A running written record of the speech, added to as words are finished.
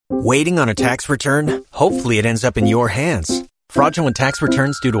Waiting on a tax return? Hopefully it ends up in your hands. Fraudulent tax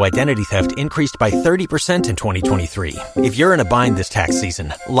returns due to identity theft increased by 30% in 2023. If you're in a bind this tax season,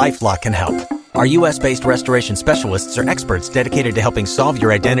 LifeLock can help. Our U.S.-based restoration specialists are experts dedicated to helping solve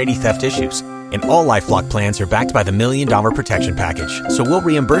your identity theft issues. And all LifeLock plans are backed by the $1 Million Protection Package. So we'll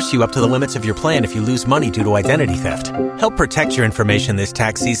reimburse you up to the limits of your plan if you lose money due to identity theft. Help protect your information this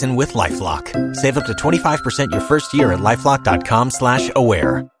tax season with LifeLock. Save up to 25% your first year at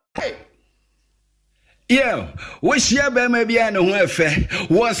LifeLock.com/aware. Hey. Yo, what's your baby and who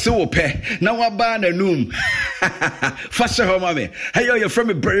what's so pay? Now I ban a noom. Faster home, mommy. Hey, you're from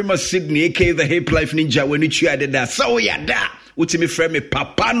a very much Sydney, aka the Hip Life Ninja when you added that. So, yeah, that. What's me from me,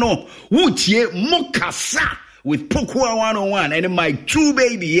 Papa? No, would ye mokasa with Pokua 101 and my true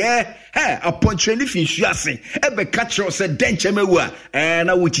baby, yeah? Hey, upon training fish, yassing. Ebe catch us a denchamewa, and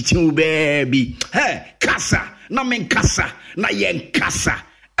I would teach you, baby. Hey, Casa, na men Casa, na yen Casa.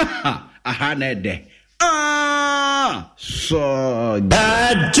 Aha, nede. So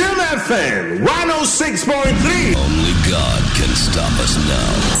at Jim FM 106.3. Only God can stop us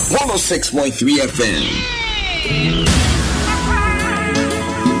now. 106.3 FM.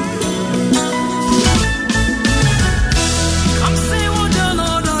 Come say what the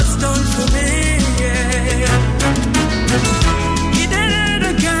Lord has done for me. Yeah. He did it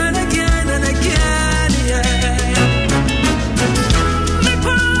again and again. Yeah.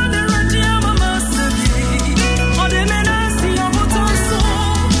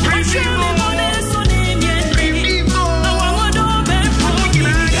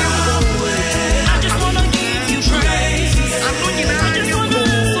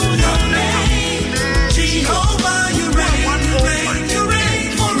 Jesus.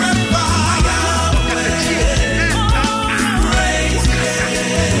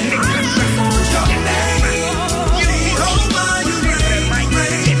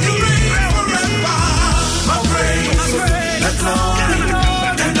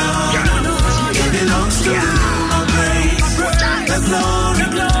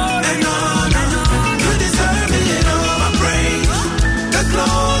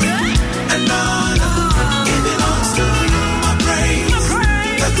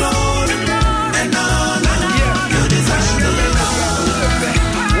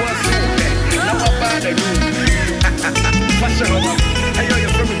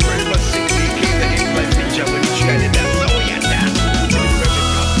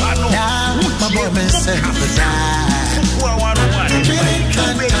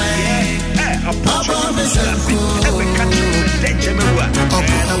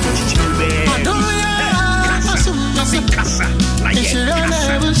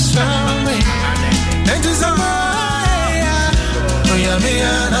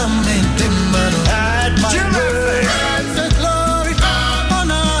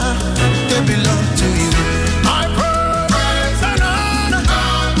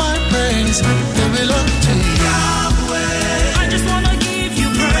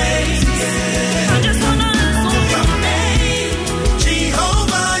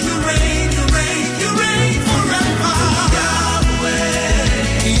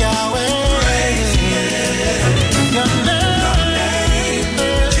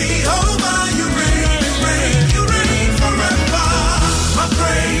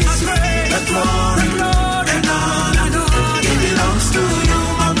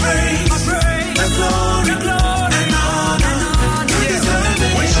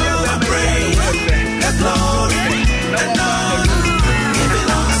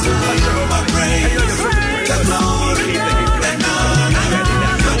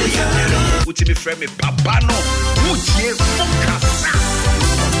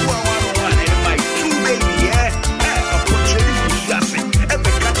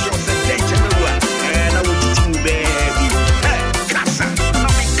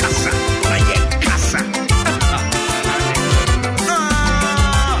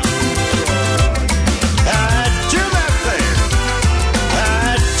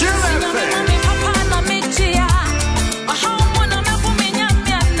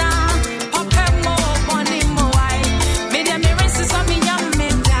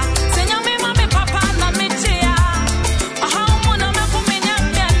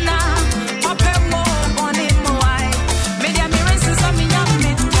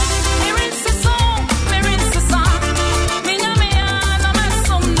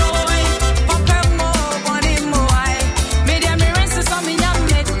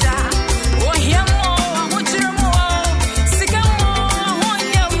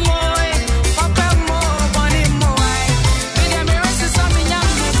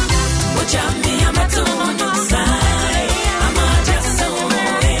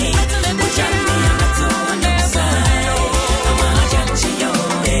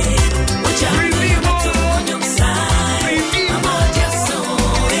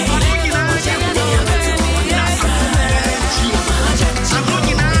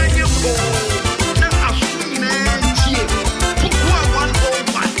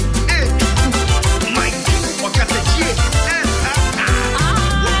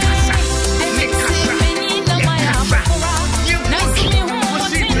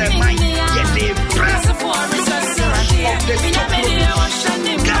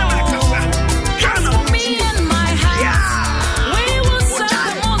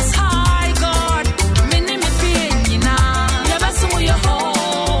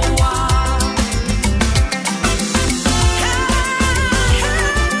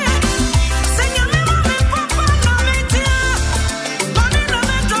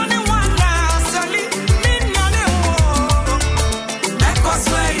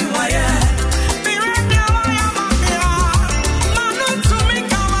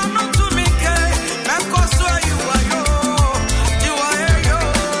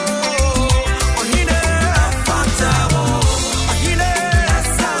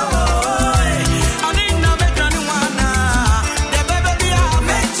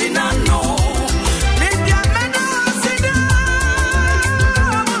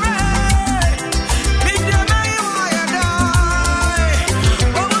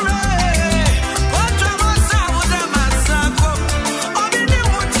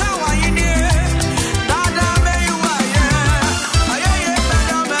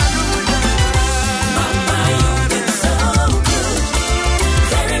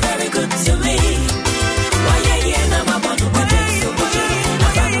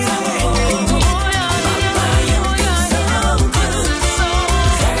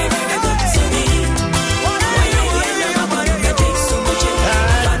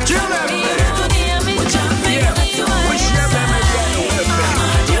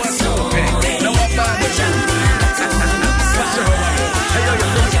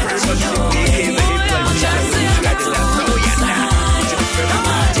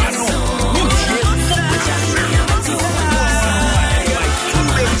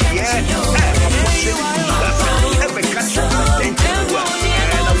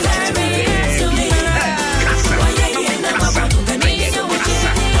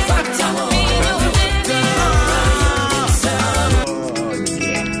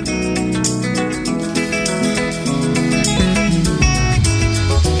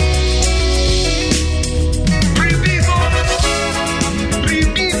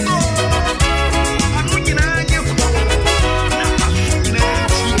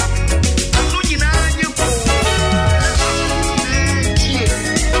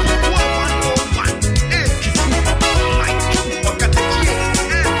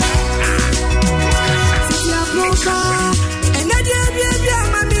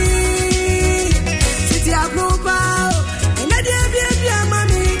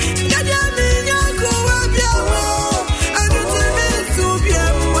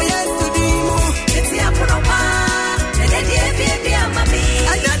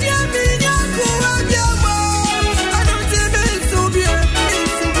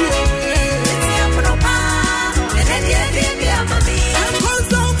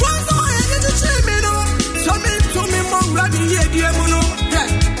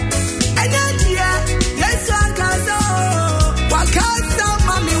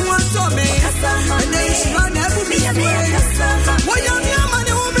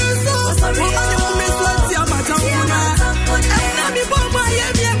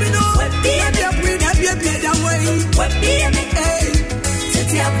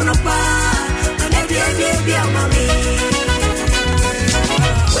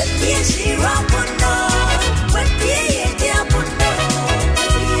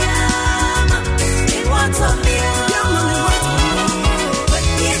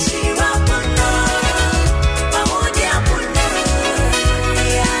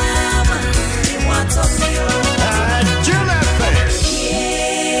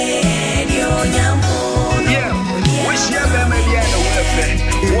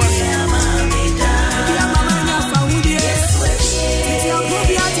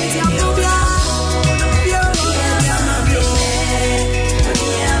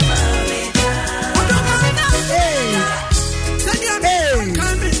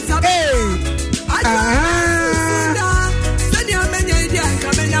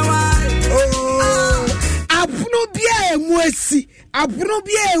 esi apono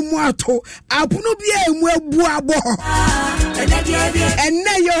bia emu ato apono bia emu abu abo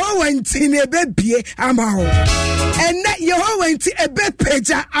enne Yehowa nti ne bebie ama ho enne Yehowa nti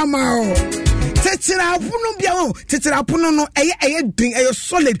ebepeja ama ho tetira apono bia ho tetira apono no eye din eye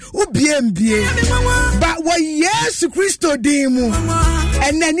solid ubie mbie ba wo Yesu Kristo din mu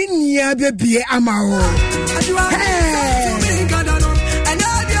enne ni nia bebie ama ho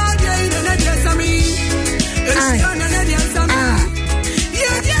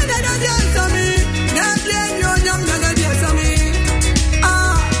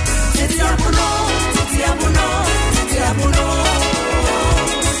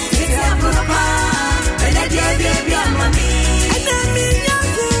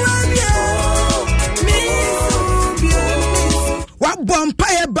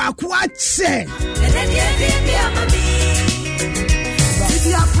Bompire back watch it.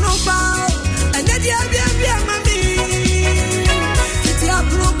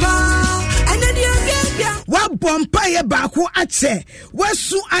 What bompire back watch it? What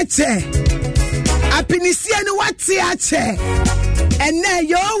su ache? Apinisia no what ache? And now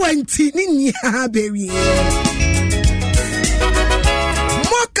you went in ya baby.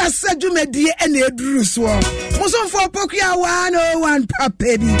 Kasa dwumadi ene aduru so muso for pokia 101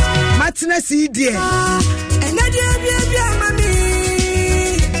 papedi matna CD ene dia bia mami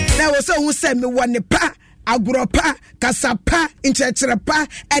na wo so hu se me wone pa agoropa kasapa inchecherepa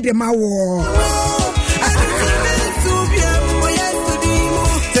edema wo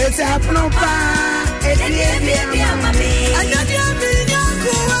tete apno pa edie bia mami ene dia bia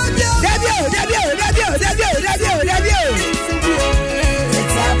ko dabio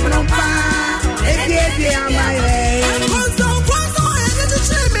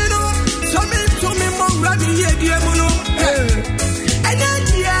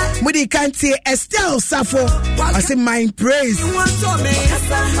Mudi can't say Estelle Safo. I say my praise.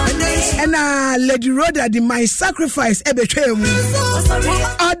 And Lady Rhoda the my sacrifice ebetwe mu.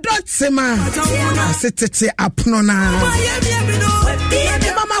 Adot sema. Setete apnona.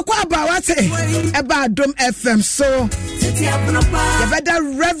 Mama Akwaaba wate eba Dom FM so. You better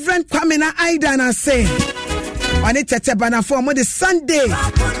Reverend Kwamina Aidana say. On it tete bana for mo the Sunday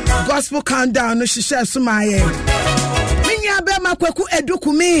gospel countdown no shisha sumaye. Abema kwaku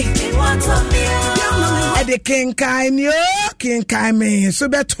edukumi ede kenkai me so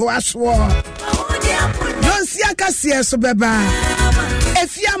beto aswo don sia kase so beba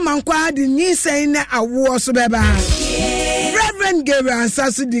efia mankwa de nyisen na awo so beba Reverend Gabriel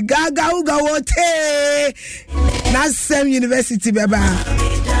Sasu di gaga uga wote na Sam University beba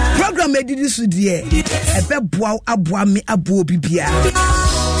program edidi su die ebe boa aboa me abo bibia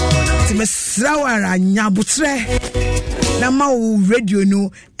ti mesrawara nyabutre na ma radio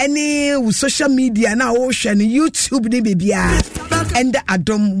no any social media na o share no YouTube ni bibia and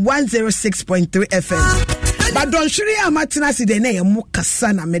Adom 106.3 FM but don't shiri amatina si de na ye mu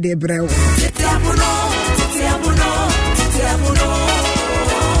kasa na me de brewo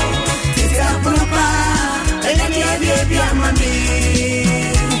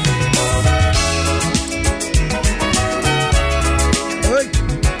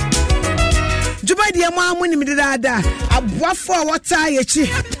Juba dia mo amuni mi dada aboafo a wota yechi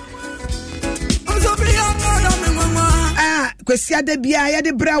kwesi ada bia ya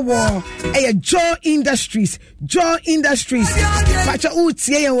de brawo Joy Industries pacha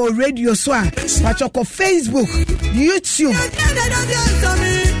utie ya radio so a pacha ko Facebook YouTube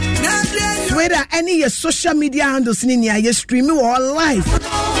Twitter any social media handles ni ya stream or live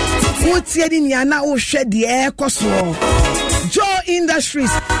utie di ni na o hwe de ekoso Joy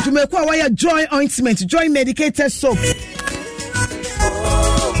Industries to make wire Joy ointment, Joy medicated soap,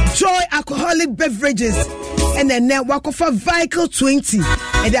 Joy alcoholic beverages, and then network of a Vehicle 20.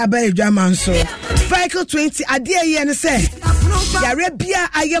 And that by German so Vehicle 20 a dear yen say Yarabia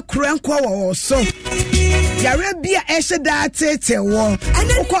aye cranko so Yarabia esha date war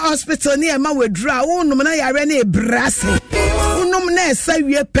Oko hospital near ma we draw no na yare na brase unum na say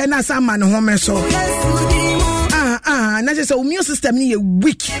we penasa man home so na just immune system ni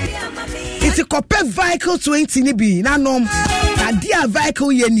weak. It's a copper Vehicle 20 ni bi na nom na dia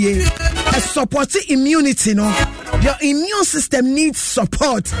vehicle ye ni support immunity no. Your immune system needs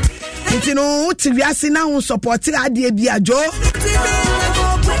support. You know to we are now support ade bi ajo.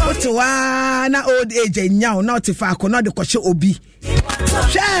 Otowa na old age nya na otifa akọ de kwache obi.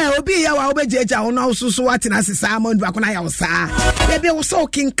 Sha obi ya wa obejeja ona osusu watina asesa amandu akona ya osa. Bebe wo so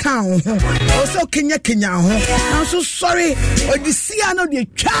king kan ho. Wo so kenya ho. Na so sorry odisia no de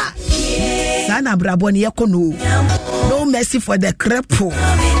twa. Sana brabo ne yekono. No mercy for the cripple.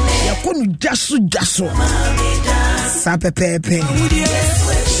 Yekono jaso. Sa pepepe.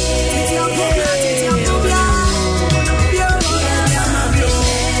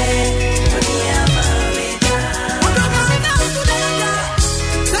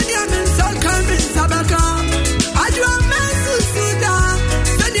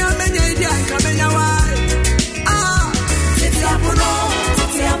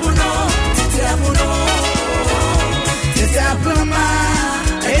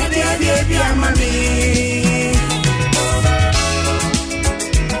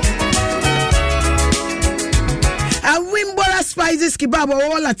 Spices kebab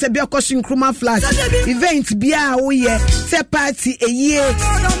all at Tebia Caution Kruma Flat event bia we ye say party a year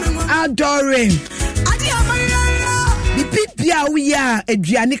outdooring the pipia we are a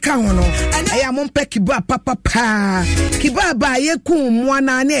Gianica hono I am on pekibab papa kebab ye kum one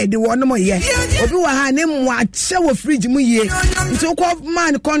ane the one more ye obi wa ha ne mwa chewo fridge mu ye so called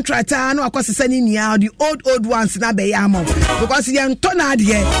man contractor no akose sani nia the old ones na be ya mo because ye ntona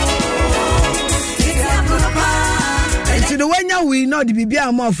de to the when we know the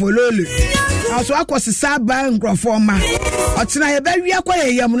bibia more for lolu also akwose saba nkrofoma otina ye be wi akwa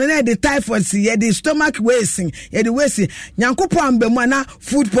ye yam no na the typhoid ye the stomach wasting ye the waste nyankopon ambemu na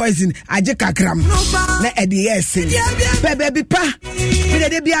food poison aje kakram na e de yes pe baby pa me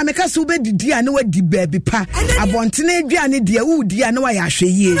de bia me ka so be didi a na wadi baby pa abontene aduane de wu di a na wa ya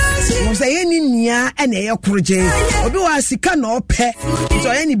hweye mo say ye ni nia e na ye koroje obi wa sika na ope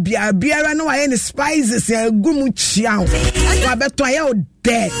so ye ni biara na wa ye ni spices ye gumu chiao wa beto ye o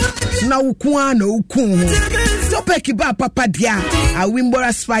de na ukun na ukun so pe kiba papa dia a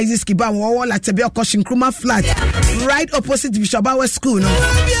Wimbora Spices kiba wo la Tebia Caution Kruma Flat right opposite Bishop Our School no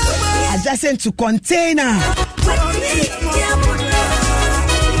adjacent to container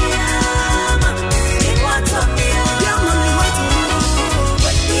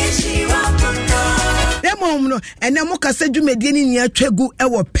no and then moka se dwumedie ni nia twegu e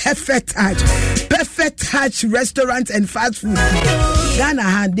wo perfect touch restaurant and fast food Ghana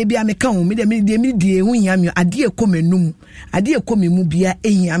ha de bia me kan me de hu yam ade ekomenum ade ekomemu bia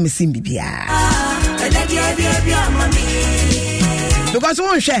ehia me sim bia because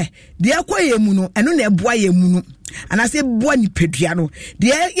won hwe de ekoye mu no eno na eboa ye mu no ana se boa ni pedua no de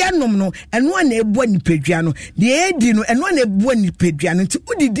yenom no eno na eboa ni pedua no de edi no eno na eboa ni pedua no nti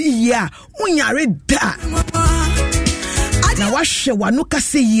udidi yi a unyare da na wahwe wano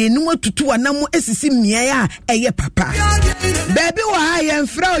kase ye no atutu wanam esisi mia ya eye papa baby wa ha ye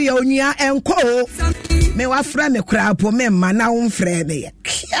mfra ye onua enko me wafra me kra po me ma na wo mfra me ye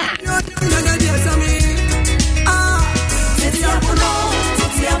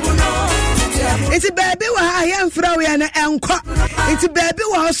It's a baby wa ya mfra we na enko it's baby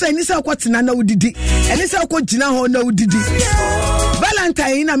wa so ani se kwotena na udidi ani se kwogina ho na udidi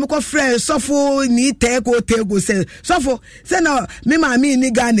Valentine na me ko frɛ sofo ni tego se sofo se na me ma mi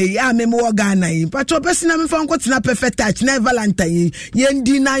ni Ghana ya me mo Ghana yi patro person na me fa kwotena perfect touch na Valentine ye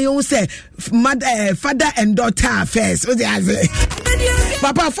ndi na yo se father and daughter first o dey ave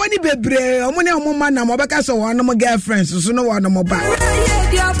papa fo ni bebre omo ne omo man na mo beka so one mo girlfriends so no one mo ba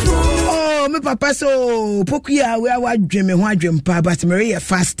oh me papa so pokuya we awadwe me ho adwempa but Maria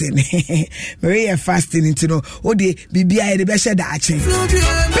fasting into no o de bibia e be she da ache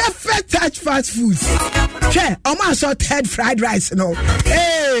perfect touch fast food che omo assorted fried rice no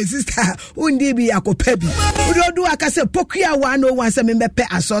hey sister undi bi akopa bi we do aka say pokuya 101 say me be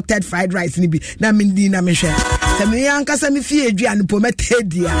assorted fried rice ni bi na me ndi na me hwe say me yanka say me fie aduane po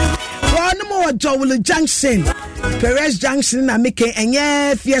metedia one more Jowle Junction Perez Junction na make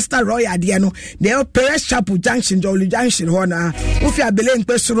enye Fiesta Royal de no the Perez Chapel Junction Jowle Junction ho na ufi abele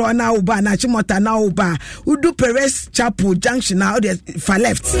nkpesoro na uba na chimota na uba udu Perez Chapel Junction na the far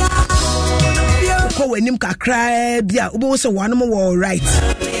left ko wenim kakra bia ubo so one more right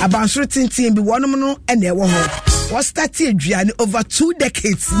abansoro tintin bi one no ene wo ho was started aduane over 2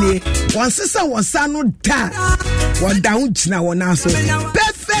 decades ne one sister one son no da one down na one also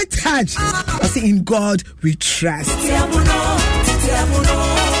perfect touch was in God we trust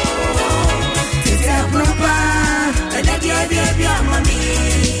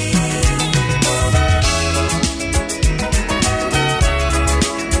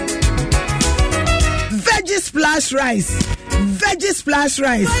Veggie splash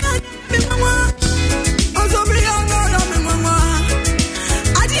rice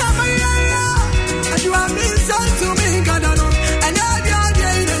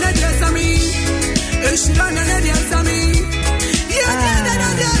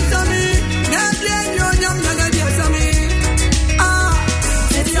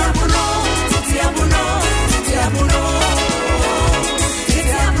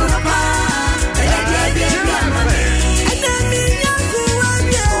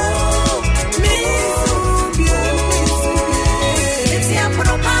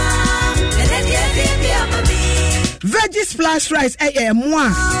splash rice moi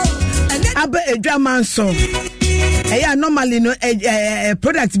aba edwaman so normally no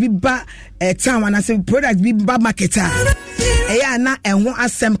product bi ba town and say product bi ba marketer na ho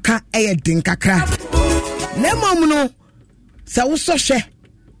asem ka din kakra na mom no sa wo so hwe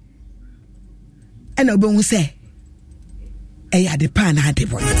na obehu se de pan na de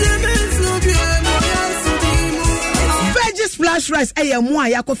boy veggie splash rice mo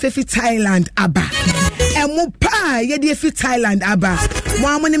ayako fefi Thailand aba emu pa ye de fi Thailand aba mo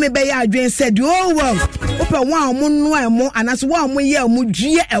amone me be ya adwen said oh wow opa wa omo no emu anaso wa omo ye emu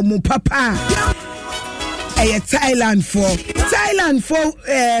due emu papa Thailand for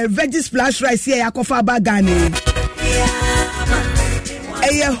veggie splash rice here yakofa aba Ghana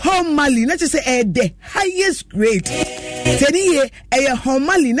home mali not just the highest grade teni home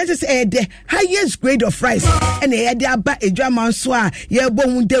mali not just the highest grade of rice and de aba edwaman so a ye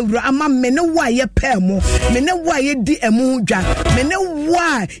bohu dewro ama me ne wa ye pemo me ne wa ye di emu dwa me ne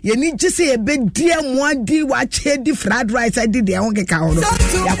wa ye ni gise ye be di emu adi wa che di fried rice adi de ho keka ho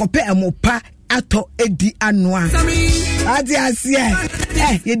yakope emu pa ato edi anoa ati asie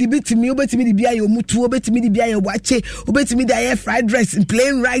ye di betimi obetimi di bia ye omutu obetimi di bia ye wache obetimi di ye fried rice and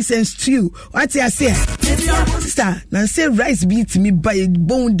plain rice and stew ati asie sister na say rice betimi ba ye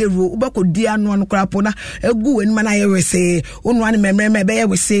bon de ro obako di anoa no krapo na egu enu na ye wese onu ane memreme be ye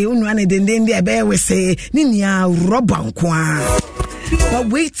wese onu ane denden de be ye wese ni nia roba nkoa but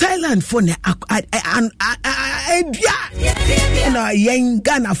we Thailand for na na yen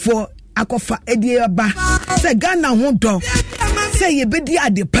Ghana for akofa ediaba se Ghana ho do se ye bedi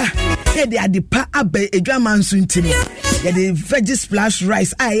adepa ye de adepa aba edwaman so ntimi ye de veggie splash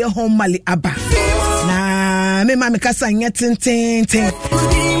rice aye home mali aba na me ma me kasa nya tenten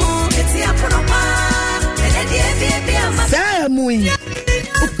sa muyi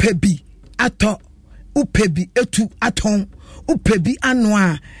upebi ato upebi etu aton upebi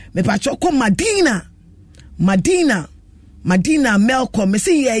anoa me pa choko Madina Melcom me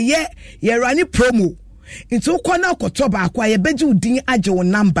say ye rani promo into kwana kotoba akwa ye beji udin age wo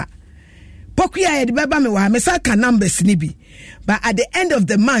number pokuya ye de beba me wa me saka numbers ni bi but at the end of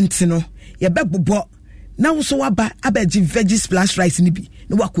the month no ye bebobo na wo so waba abeji veggie splash rice ni bi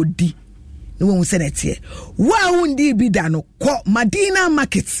no wakodi no wo se netie wa undi bi da no ko Madina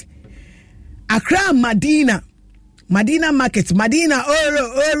market Accra Madina market, Madina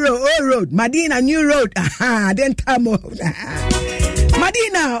Oro, Madina New Road. Then tamo.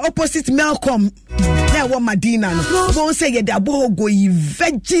 Madina opposite Melcom. There was Madina. Won't say ye dabo go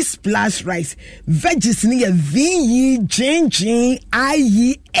veggie splash rice. Veggies ni VEGGIES.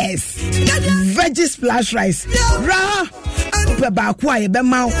 Veggie splash rice. Ra. Upe bakwa ye be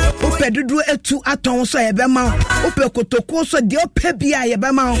ma. Upe dudu etu aton so ye be ma. Upe kotoko so de ope bia ye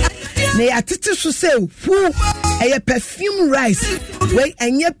be ma. Ne atiti so say fu eye perfume rice we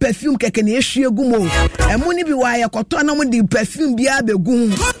enye perfume keke na ehwiegu mo emu ni bi wa ye koto na mo di perfume bia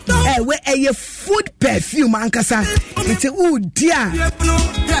begu we eye food perfume ankasa ite udi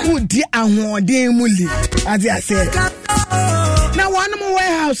ahoden muli ade ase na one mo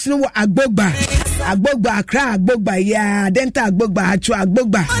warehouse no agbogba Accra agbogba ya denta agbogba achu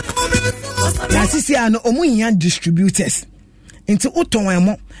agbogba na sisi ano omunya distributors into uton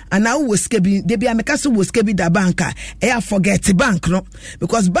emo and now was skebi de bia meka so was skebi da banka forget bank no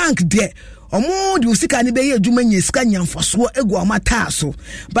because bank there omo di usika ni be ye adwuma nya sika nya mfaso egu amata so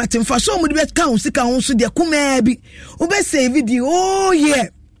but mfaso mu de be ka usika ho so de kuma bi obe save di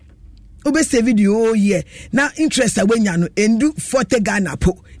na interest awenya no endu 40 Ghana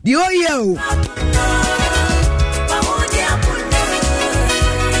po di o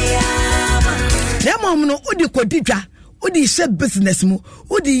na mom no odi kodidwa odi she business mu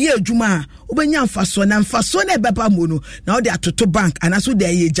odi ye adwuma obenya mfaso na ebeba mu no na odi atoto bank anaso de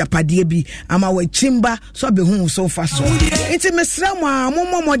ye japade bi ama we chimba so be hu so faso enti mesra mu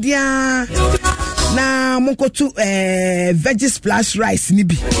amomomodia na monkotu veggie splash rice ni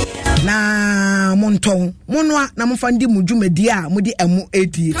bi na monton monwa na monfa ndi mudwumadi a mudi emu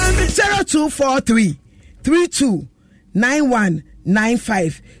edi 0243 32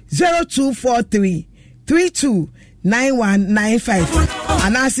 9195 0243 32 9195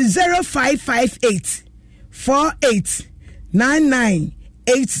 and as 0558 48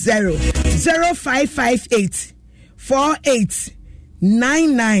 9980 0558 48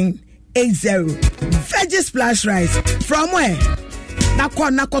 9980 veggie splash rice from where na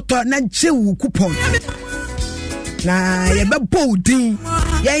koto na jewu coupon na yɛbɛ bolding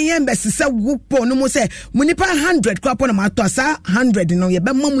yɛn bɛsesa wupo no mo sɛ munipa 100 kwapo na mato asa 100 no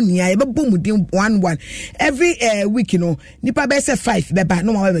yɛbɛ mamu nia yɛbɛ bɔ mu din 1 every week no nipa bɛ sɛ 5 bɛba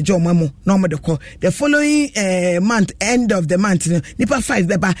no ma bɛ jo mamu no mo de kɔ the following month end of the month no nipa 5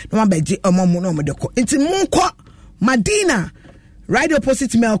 bɛba no ma bɛ je mamu no mo de kɔ nti monkɔ Madina right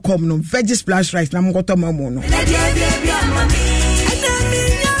opposite Melcom no veggie splash rice na monkɔ to mamu no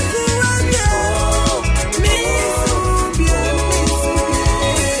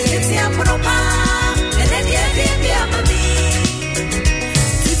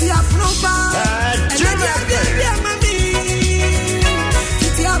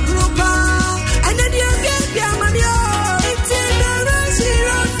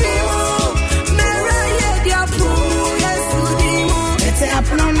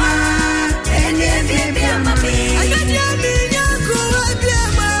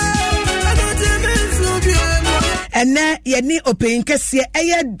And then yeni open kese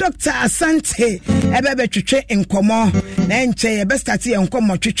eye Dr. Asante ebebe twetwe nkomo na enche ye best start ye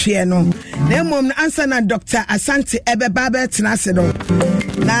nkomo twetwe no na mom answer na Dr. Asante ebeba be tenase do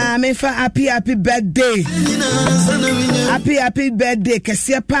na me fa happy birthday happy birthday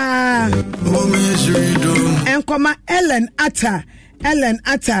kese pa enkoma Ellen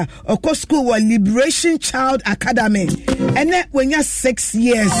Atta oko school wa Liberation Child Academy ene wenya 6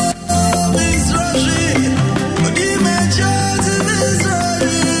 years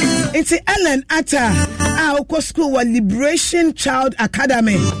It's Ellen Atta oko school wa Liberation Child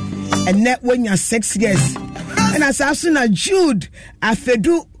Academy and net when you're 6 years and as soon as Jude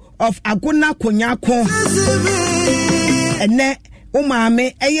Afedu of Aguna Konyako and net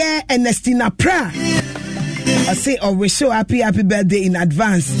umame eye Ernestina Pra I say oh we show happy birthday in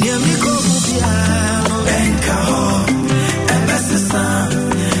advance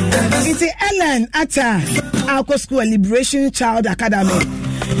It's Ellen Atta oko school Liberation Child Academy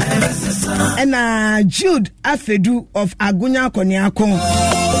and Jude Afedu of Agunya Konyako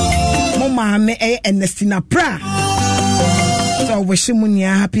Mama me Ernestina Pra so wish you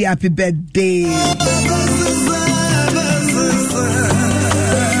happy birthday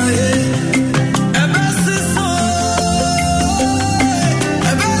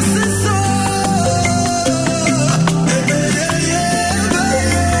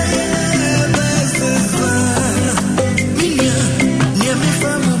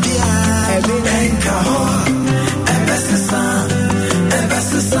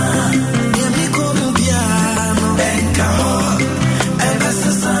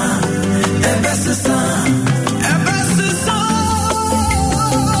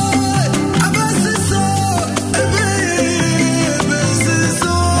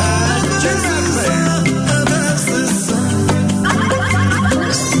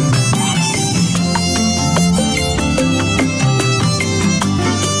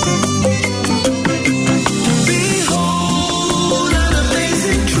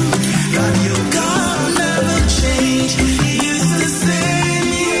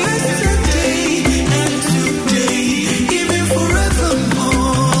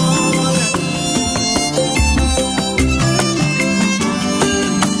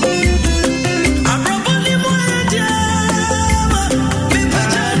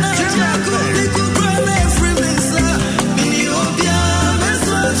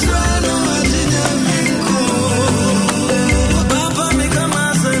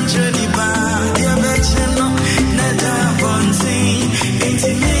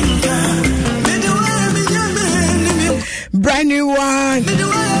brand new one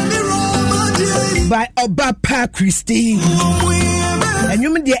by Obapa Christie. And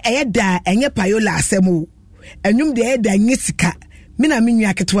you mean the Eda and your Payola Semu. And you the Eda Nisika. Mina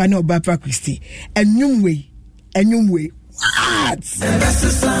Minya Ketwana Obapa Christie. And you way. What?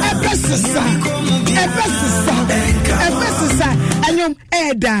 And you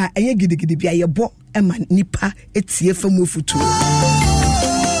Eda and you giddy be a bo and man nipa it's here for Mufutu.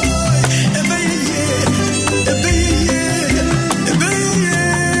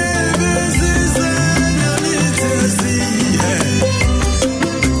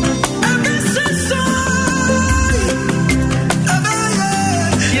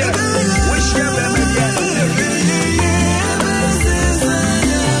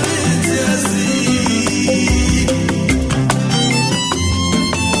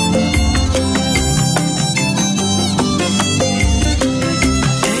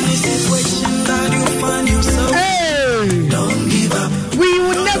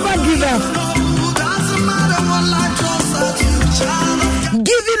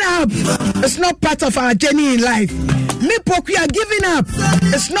 It's not part of our journey in life. Me poku are giving up.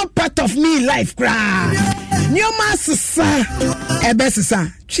 It's not part of me life cry. Nyoma sisa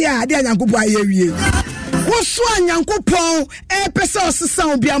ebesisa. Chia ade anyankopo ayewie. Woso anyankopon pesa sisa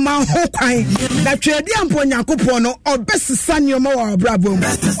obi ama ho kwan. Na twedi ampo anyankopon no obesisa nyoma wa brabom.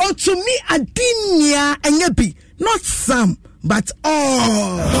 Otumi adinia enyebi, not some but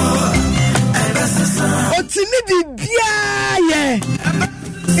all. Otumi bibia ye.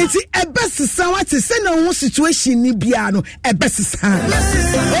 It's ebesisa what say na wo situation ni bia no ebesisa.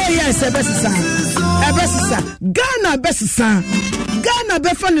 Oh yes, ebesisa. Ghana besisa. Ghana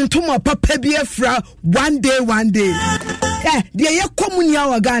befa ntomo papa bi afra one day. Yeah, the ye communia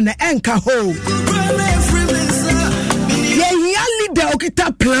wa Ghana enka ho. Ye leader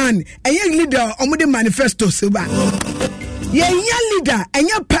okita plan, ye leader omude manifesto so ba. Ye leader,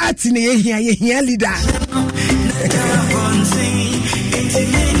 enya party ne ye leader.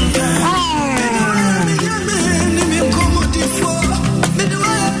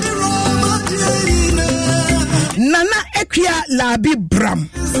 Nana Ekia Labi Bram.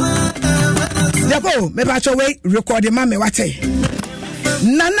 Deko, me bacho we record the mame wate.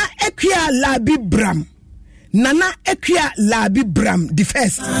 Nana Ekia Labi Bram. Nana Ekia Labi Bram the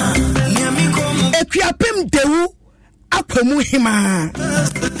first. Ekia pem dewu akomu hima.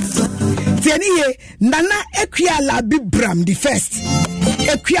 Tieniye Nana Ekia Labi Bram the first.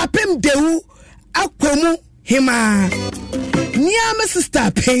 Ekia pem dewu akomu hima. Nia me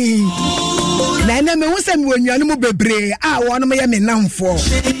sister pain. Na me wose me wanwanu mu bebre a wono me ye me namfo.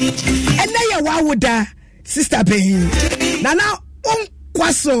 Ene ye wawoda sister pain. Na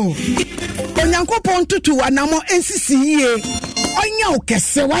onkwaso. Onyankopon tutu wanamo ensisi yie. Onya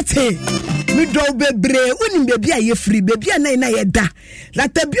okese wate. Mi do bebre unim bebi a ye free bebi a na ye da. La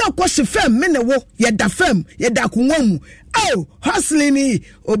tebi okwose fam me ne wo ye da fam ye da kunwom. Oh, hustling me,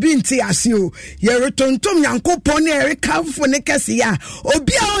 obinti asio. Ye retontom yankopon e erika fo ne kese ya.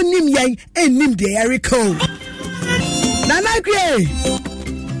 Obi a onim yen enim de eriko. Nana kwe.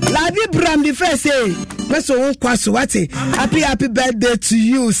 Labi Bram the first say, meso won kwaso wate. Happy birthday to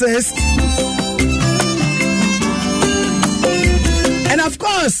you, sis. And of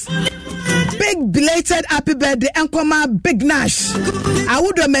course, big belated happy birthday Enkoma Big Nash. I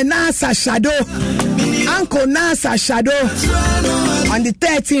would menasa shadow. Uncle Nasa Shadow on the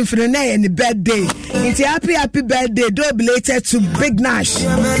 13th for the night and the birthday. It's a happy birthday, do belated to Big Nash.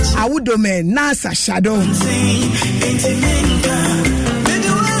 I would do me Nasa Shadow.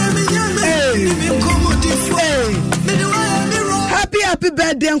 Happy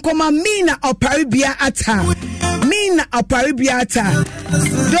birthday, and come on, Mina Oparibia Ata. Mina Oparibia Ata.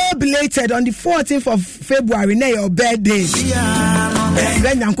 Do belated on the 14th of February, na your birthday.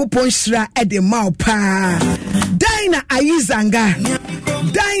 Then Yankopon Shra at the Maupa. Dina Ayizanga.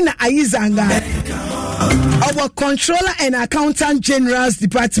 Our Controller and Accountant General's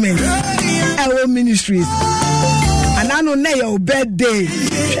Department. Our ministries. And I know your birthday.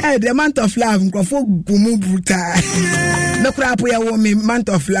 The month of love. No crap we are woman. Month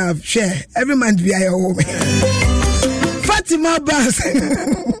of love. Share. Every month we are a woman. Fatima Bas.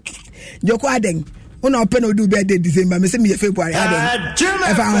 Joko Adeng. When I open do birthday December, me say me February.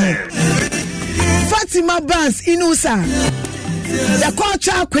 Fatima Bans Inusa, the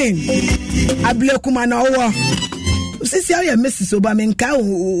culture queen. Ablekuma na owo. See how you Mrs. Obama nka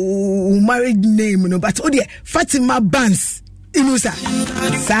married name no, but oh dear, Fatima Bans Inusa.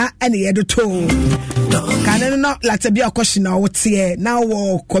 Sa any edo can not like to be a question now what's here now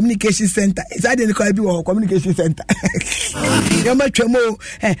communication center. Is that the call be communication center? You much more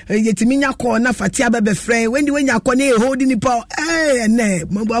yet minya corner fatia bebe friend when you are holding the power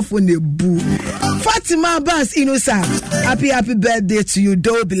mobile phone the boo. Fatima Bans Inusa, happy birthday to you,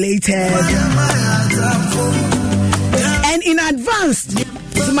 though belated. And in advance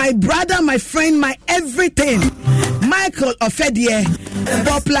to my brother, my friend, my everything, Michael Ofedie,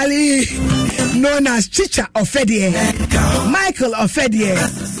 popularly known as Chicha Ofedie. Michael Ofedie.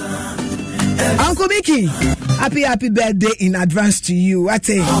 Uncle Mickey, happy birthday in advance to you. What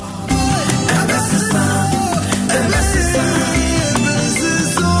a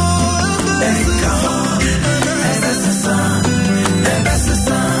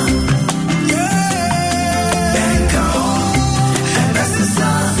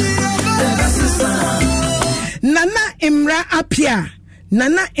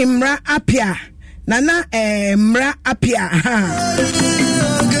Nana Imra Apia.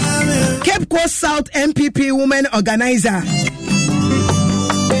 Cape Coast South MPP Women Organizer.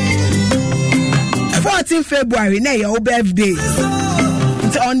 14 February, na your birthday.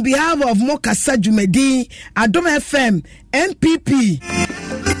 It's on behalf of Mokasa Jumedi, Adom FM, MPP,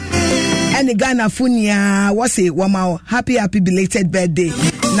 Any Ghana Funia was a woman happy belated birthday.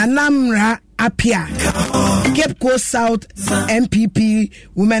 Nanamra Apia, Cape Coast South MPP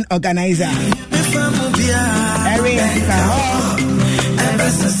Women Organizer.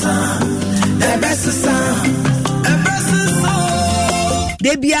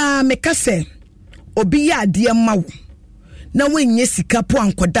 Debia Mekase Obiya dear Mau. Na wenye sika po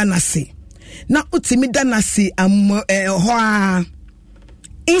ankoda nase. Na utimi danase hoa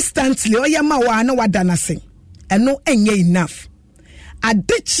instantly oyama wa na wadanase. Eno enye enough.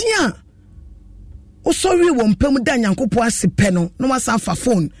 Adechia usori wo mpem da nyankopɔ asepe no na wasan fa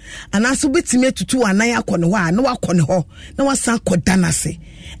phone anaso betime tutu anan akɔne hɔ a na wakɔne hɔ na wasan kɔda nase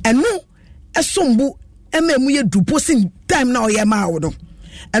ɛno ɛsombu ememu ye duposin time na oyama wo no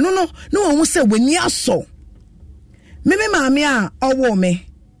ɛno no na wɔn sɛ wani asɔ meme maame a ɔwɔ me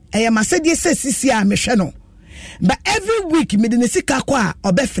ɛyɛ masɛdeɛ sɛ sisi a mehwɛ no but every week me de ne sika kɔ a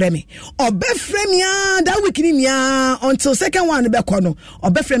ɔbɛfrɛ me that week ni nia until second one bɛkɔ no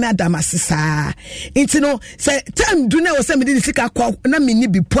ɔbɛfrɛ me adamasesa nti no sɛ time do na wɔ sɛ me de ne sika kɔ na me ni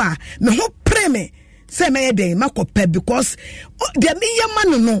bi po a me ho pre me sɛ mɛyɛ den makɔpɛ because deɛ meyɛ ma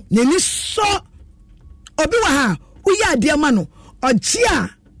no no n'ani sɔ obi wɔ ha woyɛ adeɛ ma no ɔgye a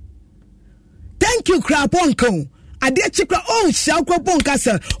thank you krapɔnko adeɛ chikra hyɛ krapɔnka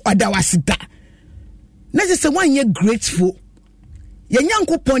sɛ ɔda wasida na just one year grateful ye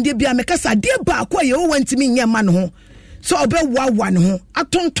nyankopon de bia mekasa de ba akwa ye wo wantimi nya ma no ho so obewawa no ho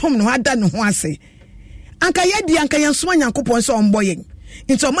atontom no ada no ho ase anka ye di anka ye soma nyankopon so ombo ye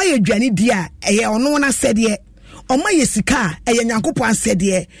nti o ma ye dwane di a eye ono na sede o ma ye sika eye nyankopon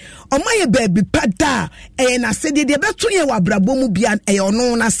asede o ma ye baabi pada eye na sede de beto ye wabrabo mu bia eye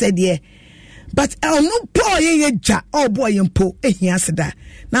ono na sede but ono po ye ja o boy ye mpo ehia seda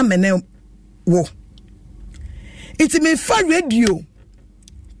na mene wo it's me for radio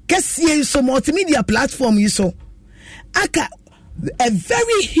kesi so multimedia platform you so aka a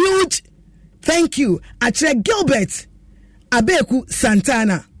very huge thank you atre Gilbert Abeku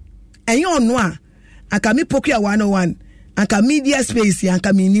Santana enye ono a aka mi Pokua 101 aka media space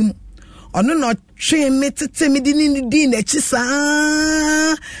aka minim ono no twe metete me di na chisa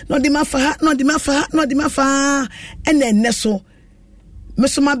no di mafa ene so me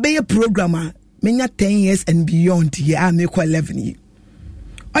so ma be programmer menya 10 years and beyond here I make 11 years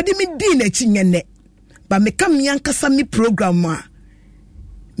odi mi di na chi nyene ba me kam yankasa mi program a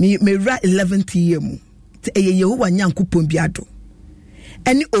me ra 11th year mu te eye Yehowa nyankopon biado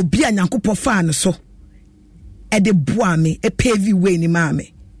eni obi a nyankopon fa no so e de boa me e pavey way ni ma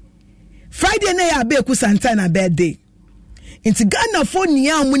me Friday na ya Abeku Santana birthday inti Ghana for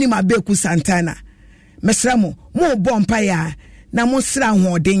nia mu ni ma Abeku Santana mesra mo bompa ya na mo sra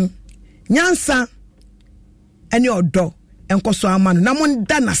hoden nyansa ene odo enkoso ama no na mo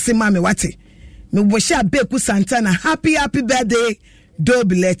nda na sema me wate me bo sha Abeku Santana happy birthday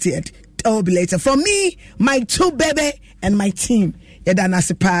belated for me my two baby and my team yeda na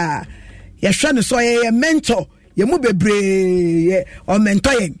sepa ye hwe no so ye mentor ye mu bebre ye o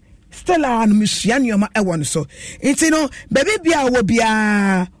mentor ye still an misian yoma e won so nti no baby bia wo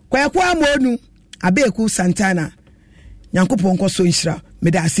bia kwakwa amonu Abeku Santana nyankopon koso nhira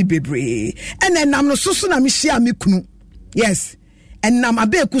me da ase bebre ene nam no soso na me hia me kunu yes enam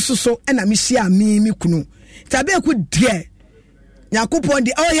Abeku soso ena me hia me kunu ta Abeku die nyankopon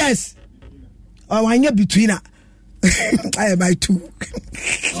di oh yes oh wanya between I am my two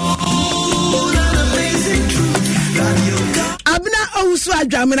abna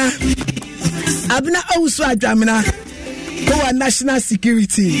owusu adwamena for national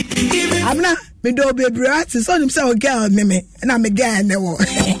security abna me do bebre at so nim say o girl me na me girl ne wo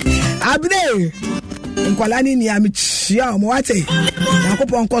abne nkwala ni am chia mo wate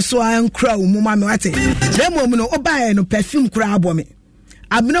yakopon koso an kra mu ma me wate demom no obae no perfume kra abo me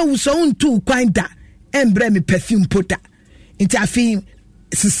abna wuso untu kwan da embre me perfume pota nti afi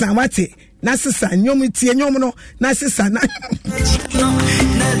sisan wate na sisan nyom tie nyom no na sisan na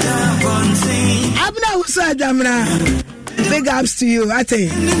abna wuso adamna big ups to you ate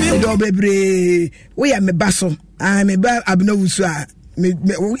do bebre we am me baso me ba abna wuso a me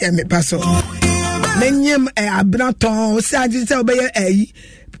we am me baso menyem abna ton o se agite obeye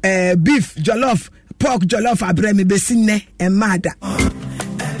beef jollof pork jollof abre me besinne e mada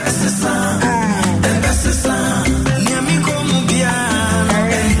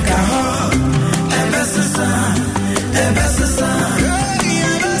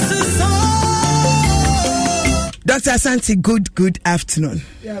Dr. Asante, good afternoon.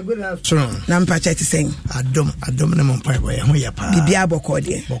 Yeah, good afternoon. Nampa chati saying. Adom na mpa boy ho ya pa. Bibia boko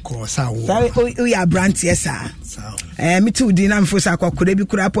de. Boko sa wo. Sorry, we are brand yes sir. me too di na mfo sa akokore bi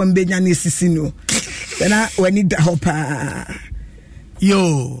kura pon benya na sisi no na wani da hopa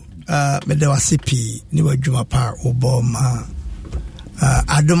yo me da wasipi ni wadwuma pa oboma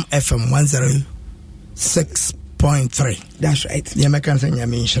Adom FM 106.3. That's right. Yeah, me kan say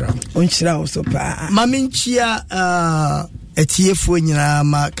nyame nhyira. Onhyira also pa. Maminchia etiefo nyina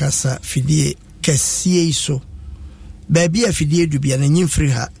ma kasa fidie kɛseɛ iso. Baabi a fidie du bia na nyimfiri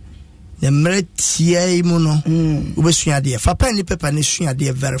ha. Na mretie mu no. Wobesua de. Fa pen ni paper ni sua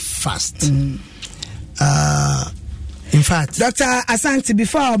de very fast. In fact, Dr. Asante,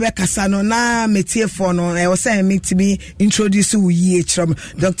 before we kasano na metie for no, I was saying me to be introduce we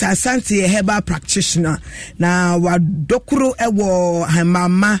Dr. Asante, a herbal practitioner. Na wa dokuro ewo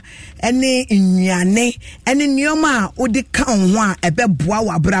mama any inyane any nyoma odi ka onwa ebe boa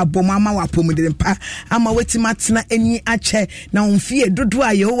wa brabo mama wa pomudempa ama wetimatina eni ache na onfie dodo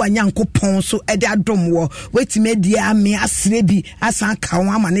a ye wa nyankopon so ede adom wo wetime dia ame asre bi asan ka won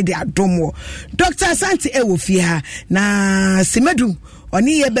ama ne de adom wo. Dr. Asante ewo fie ha na Semedu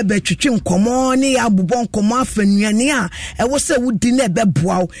oni ye bebe twetwe nkomo ne ya bobon nkomo afanuane a ewo se wudi na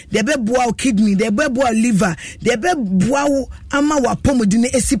ebeboa de beboa kidney de beboa liver de beboa ama wapomudi ne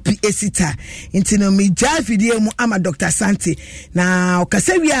esipi esita intino mi jafidie mu ama Dr. Sante na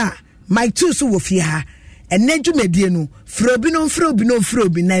okasewi a my two so wo fie ha ene dwumadie no frobi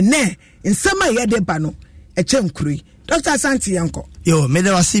na ne nsema ye de ba no eche nkuri Dr. Sante yanko yo me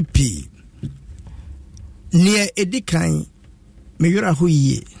da wasipi near edikan me yura ho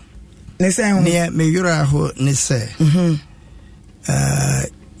yie near me yura ho ne se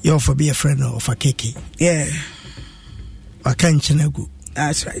you for be a friend of a keke I can't chanagu.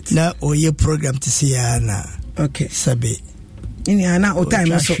 That's right. Na oye program to see na okay sabe ini ana o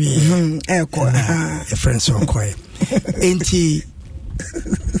time so a friend so quiet enti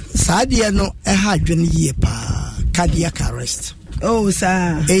sadia no e ha dwen yie pa cardiac arrest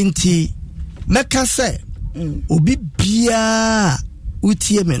sir enti meka se obi bia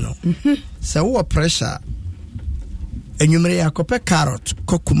utie me no se wo pressure enwumere yakope carrot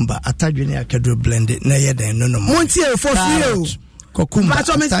kokumba atadwene akadro blend na yeden no montie for feel kokumba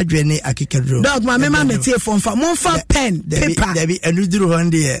atadwene akikadro dog ma mema metie for mfa monfa pen paper debi enuduru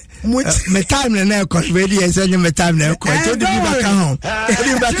honde me time na ko ready enye me time na ko to di back home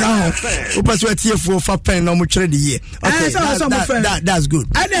upaso atie for fa pen no mo twere de ye okay that's good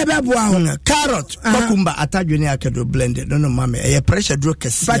ade be boa carrot kokumba atadwene akadro blend no mama e pressure dro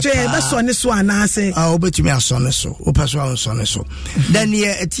kesi but e be so ne so anase obetumi aso ne so upaso anso ne so then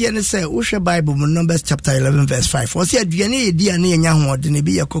ye etie ne say wo hwe Bible mu Numbers chapter 11 verse 5 o say aduane ye di ane nya hoode ne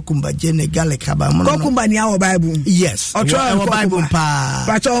bi ye kokumba jene garlic haba mo kokumba ni awo Bible yes our Bible pa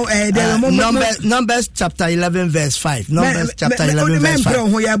but Numbers chapter 11 verse 5 Numbers chapter 11 verse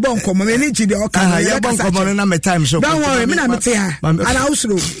 5 ho ya bon komo me ni chide o kan ya bon komo na me time so don't worry me na me te ha ana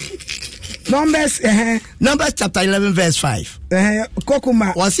usro Numbers chapter 11 verse 5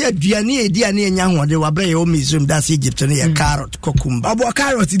 kokumba was say aduane edi ane nya hoode wa bra ye o Misraim that's Egypt ne ye carrot kokumba obo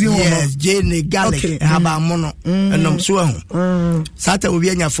carrot di ho yes jene garlic haba mo no enom so ahu sata obi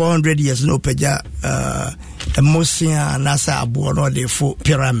anya 400 years no peja emosia nasa abo no de fo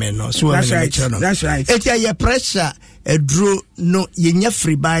pyramid no so that's right etia ye pressure edro no yenya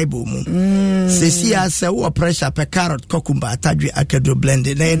free Bible mu sesi ase wo pressure pe carrot kokumba atadwe akadro blend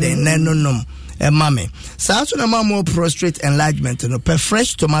na ye na no mame sa so na mama prostate enlargement no per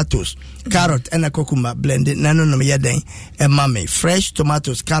fresh tomatoes carrot and a cucumber blended na no ye den mame fresh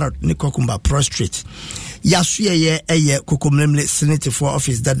tomatoes carrot ni cucumber prostate yasu ye kokomlemle senator for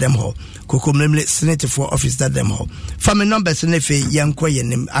office that them ho kokomlemle senator for office that them ho family numbers ne fe yanko ye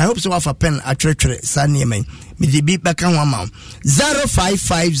nim I hope so have a pen atwetwere sa ne men me di bi beka ho ma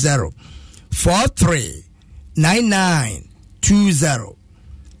 0550 43 9920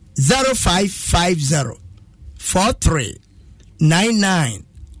 0550 43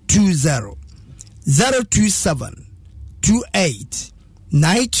 9920 027 28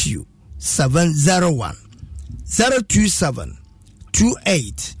 90 701 027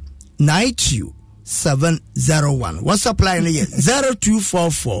 28 90 701 what's up line here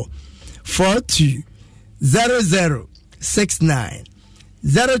 0244 42 0069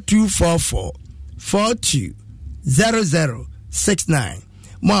 0244 42 0069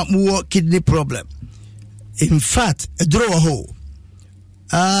 more kidney problem. In fact, a draw a hole.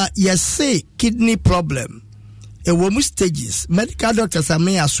 Yes, say kidney problem. A woman stages. Medical doctors are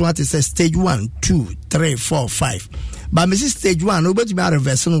may aswat is a stage 1, 2, 3, 4, 5. But Mrs. Stage 1, nobody be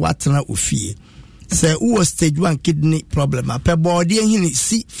reversing what na ufie. Say who was stage 1 kidney problem. Per body hini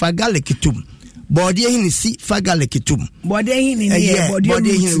si fagalekitum. Body hini si fagalekitum. Body hini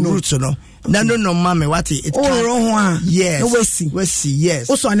roots no. no mama what it oh yes we see yes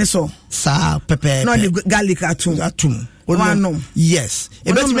also aneso sa pepper no the garlic atum one yes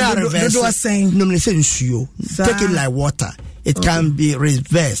e bet me reverse no me say nsuo take it like water. It can be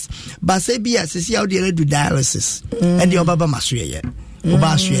reversed. But say be as see how they do dialysis and the obaba masuye.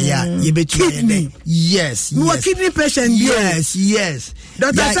 Kidney. Yes. You are kidney patient. Yes.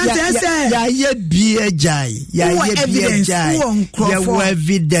 Dr. Sante said,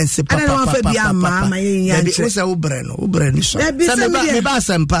 evidence. Evidence.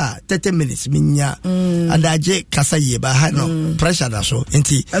 Papa. 30 minutes. Minya. And I J Kasaye, but I no pressure that so.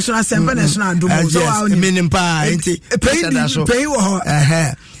 Inti. As soon as I do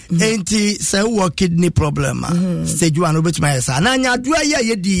enti say wo kidney problem stage 1 obetima yesa na nya do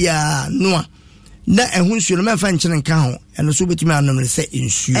ya di ya no na ehun nsuo no memfa nkyene nka ho eno so obetima anom say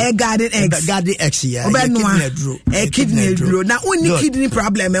nsuo garden x ya kidney duro na onni kidney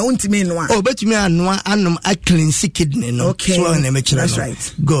problem untimi no obetimi anom a cleanse kidney no so na me kire no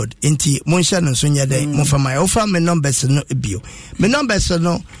good enti monhya no so nya den mo fa my offer me numbers no bio me numbers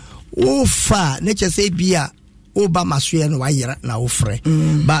no o fa na che say bia Oba masue no wayera na ofre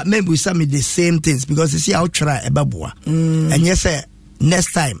but maybe some the same things because you see how try ebabua and yes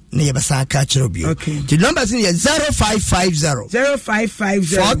next time na yebasa ka kire obi the numbers in here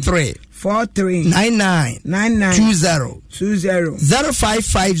 0550 43 99 20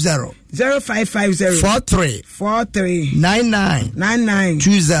 0550 43 99 20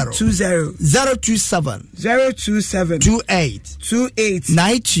 027 28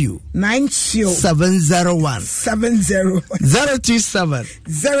 92 701 027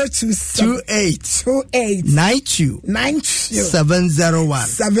 28 92 701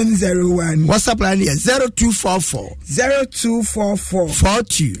 WhatsApp line here 0244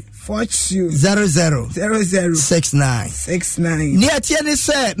 42 0069 near tiene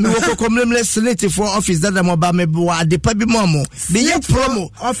say me wo komlemle senate for office that mo ba me wa de pa bi mo be ye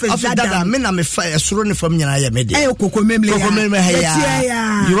promo office that me na me fa esoro ne fam nyina ya me de kokomlemle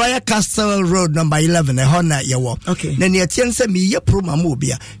ya Royal Castle Road number 11 e hona ye wo na near tiene say me ye promo mo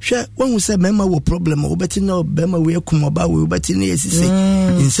bia hwe won say mema wo problem wo beti no bema we kumoba we beti ne yesise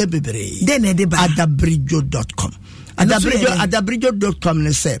inse bebre adabrijo.com adabrijo.com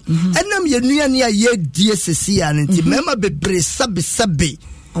ne say enam ye nuane a ye die sesi an nti mema bebre sabe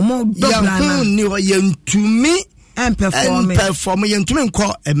omo dobla ni ye ntumi perform ye ntumi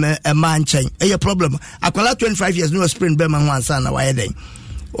nko ema nchen e problem akwala 25 years no spring be ma ho ansa na wa ye den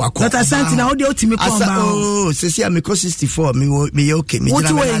Dr. Santi na odi otimi komba sesi am 64 me okay me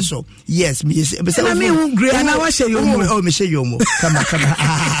jina me so yes me say me hu grey na wa she yomo me she yomo come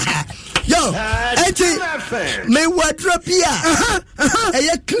yo enti me wadropia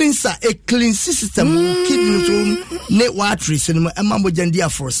eye cleanser a clean system kidney to ne water cinema emambo jandi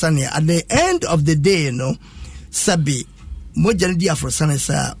afrosane at the end of the day you know sabi mo jandi afrosane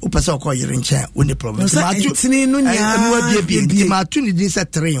sa upasa ko yire ncha woni problem matu ni din sa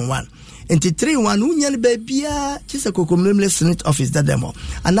 3 in 1 enti 3 in 1 unya ne babia chisa kokomlemle senate office that demo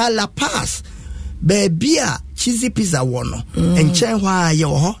and la pass Bebia cheesy pizza wono enchen hwa ye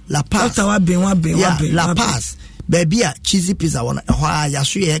ho La Paz wa ben La Paz bebia cheesy pizza wono hwa ya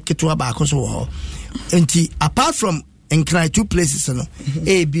so ye ketwa ba akoso ho enti apart from enkrai two places no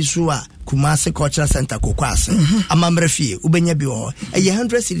bisu Kumasi Cultural Center Kokwase amamrefie ubenya bi ho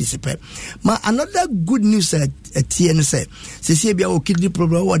 100 cities pe ma another good news TN say se bia o kidney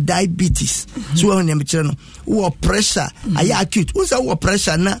problem or diabetes so when you no or pressure aya acute who say or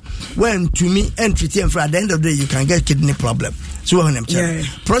pressure na when to me entry and for at the end of the day you can get kidney problem so when you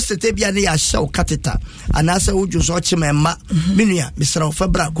prostate bia na ya show catheter and as a would so chimema minua Mr.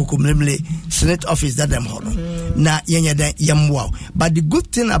 Febra kokomlemle senate office that them hono na yenye den yamwa but the good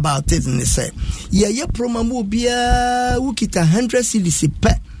thing about it is say ye promo bia wukita 100 cedis pe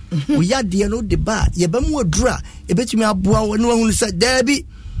we ya de no de ba ye ba mu odura e betumi aboa wo ne wahunu say dabi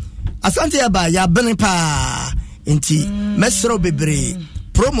asante ya ba ya bene pa enti mesro bebre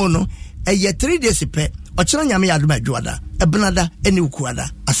promo no e ye 3 days pe ochira nyame ya aduma adwada e benada eni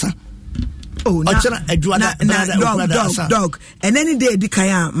ukuada asa ochira adwada dog and any day di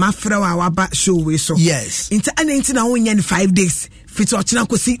kan ma frɛ wa waba show we so yes enti na won nya 5 days fit ochira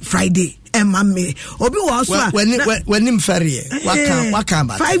kosi Friday me obi was when him ferry waka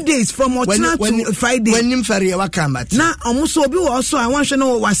 5 days from Ochina to Friday when him ferry waka na omuso obi was so I want to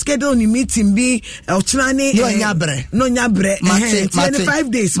know was schedule ni meeting bi Ochina ni no nyabre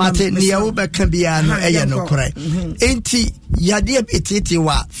 5 days mate ni wo beka bia no eye no kore enti yade etete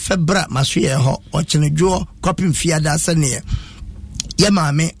wa febra maso ye ho Ochina dwo kopim fiada sane ye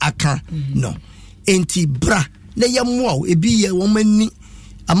maame aka no enti bra na ye mo ebi ye wo mani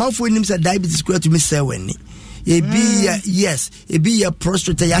amanfo nim say diabetes kura to me say wani yes ebi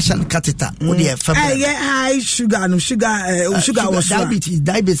prostate yashan catheter what the high sugar was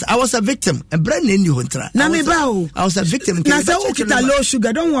diabetes. I was a victim and brand new hunter. I was a victim. Now say ukita low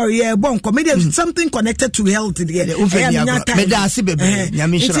sugar, don't worry, bon comedian something connected to health there.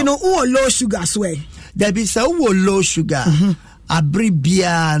 It's no low sugar sway. There be so low sugar.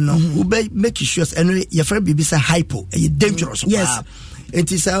 Abribiano ube make sure and your friend be say hypo dangerous. Yes.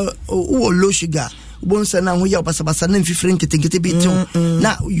 It is low sugar. Once and now we are basabasa and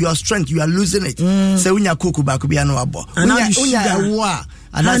now your strength you are losing it. So when you cook back be no abo.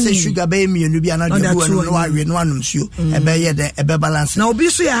 And I say sugar baby and you be another one you a balance. Now be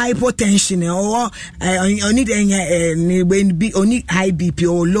so hypotension or need only high BP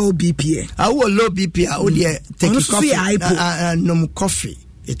or low BP. Our low BP take coffee no coffee.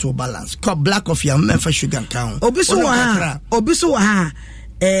 It will balance. Black coffee and for sugar count. Obiso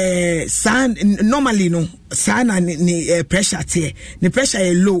normally no sana ni pressure te ni pressure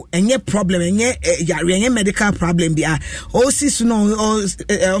is low enye problem enye medical problem bia o si no o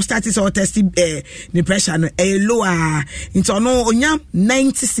status or test ni pressure no low into no onya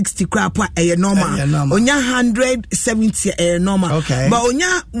 90-60 crap normal onya 170 normal okay. But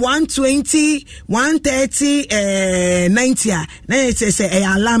onya 120 130 90 na say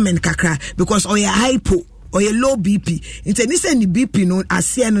alarming kakra because oya hypo or a low BP. It's any send BP no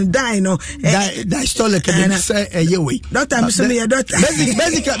ASEAN no die no. That stole can say a year way. Doctor, I'm saying your doctor.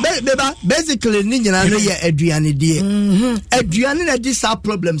 Basically, Nina no ye Adriani dear. Adriani that this our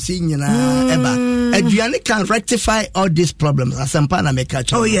problems in Eba. Adriani can rectify all these problems as Sampana make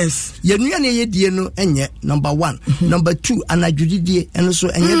catch. Oh yes. Ye ye dear no enye number 1. Number 2 anajudi and also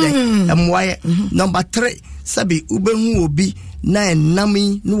enye why number 3 sabi ubehu obi na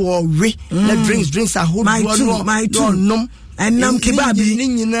nami no we na drinks a whole no and nam kibabi ni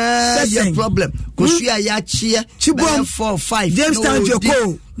nyina your problem kosia ya chia 4-5 James Town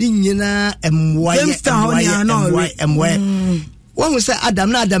Joko ni nyina emwa when we say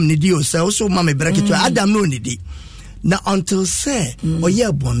Adam ni di o say also mama bracket to Adam no ni di na until say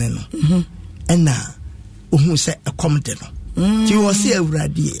oye bone no na ohun say akomde no ti wo se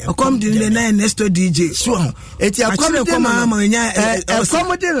awurade akomde le na next DJ so eti akomde no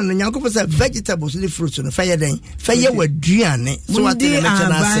nyankopɔ say vegetables ni fruits no fa ye waduane so what the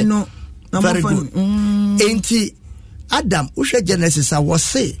mention no very good enti Adam wohwɛ Genesis a wo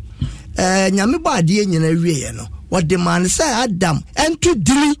say nyame ba ade nyina wie no what the man say Adam and to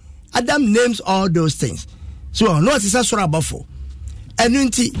dili Adam names all those things so no it is a sort of for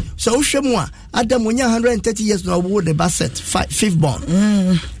Enunti so Ushemwa Adam when 130 years no wo the basset 5th born.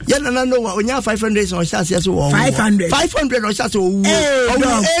 Yana no when 500 or shas yes 500 or shas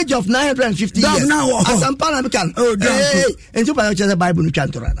age of 950 years. As Ampana can into by the Bible no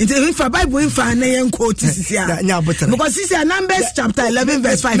chantora. If a Bible in fa na yen quote this here. Because this is Numbers chapter 11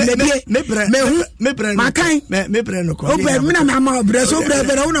 verse 5 me no ko. Me na mama bre so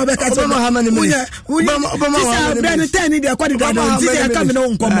bre una be ka so no ha mani me. Come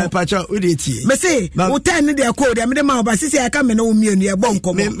no nkomo pacha udeti me say wo ten ne de code me de ma ba sisi aka me no mienu e bon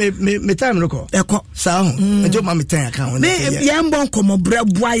nkomo me time no ko e ko sa ho ejo ma me ten aka ho me ye mbon nkomo bra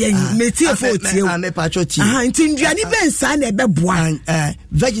boa ye me tie fo tie me pacha tie nti nduane ben sa na e be boa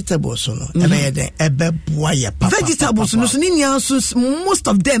vegetables no e be ye den e be boa ye papa vegetables no so ni so most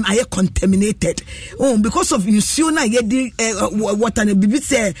of them are contaminated because of insuo na ye di water na bibi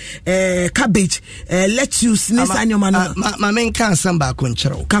say cabbage lettuce ni sa nyoma no ma men kan samba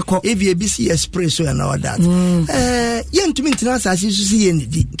konchero if you be see espresso and all that yentumi ntina asase so see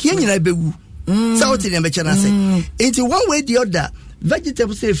yenidi kiye nyina bewu sauti ne bechana say into one way the other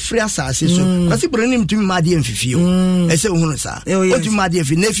vegetables say free asase so kwasi broni mtumi made amfifio ese ohunu sa otumi made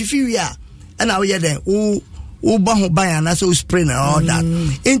amfi na fifi wi a na wo ye den wo ba ho ban na so spray and all that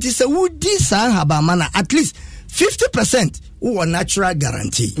into say wo di san haba mana at least 50% wo natural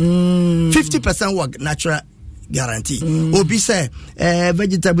guarantee 50% wo natural guarantee obi say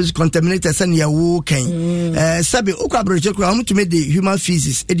vegetables contaminated san ya wo kan sabe okwabrojeko amutumi de human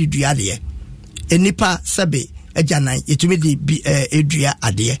feces edidua de enipa sabe ejanan etumi de edua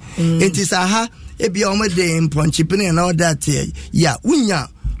ade enti sa ha ebia omo de mponchipene and all that ya unya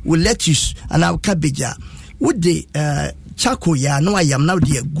we lettuce and our cabbage would the charcoal ya no ayam now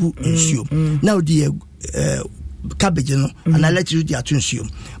de gu nsuo now de cabbage no and I let you do attention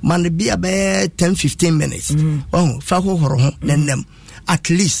man be about 10-15 minutes fa horo ho nenem at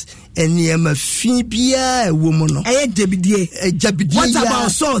least eniema fi bia woman no jabidie what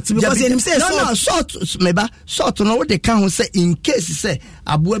about salt because him say no salt meba salt no what they can say in case say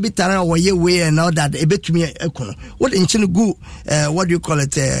abua bitara woye way and all that ebetumi ekono what nchine go what do you call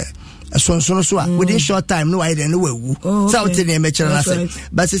it so within short time no I don't know so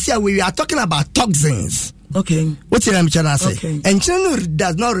but see we are talking about toxins. Okay. What's the name say? Okay. And Chino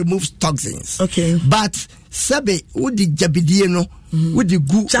does not remove toxins. Okay. But Sabe would the jabidie no with the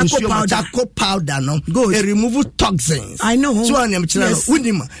good charcoal powder no go remove toxins. I know. So I'm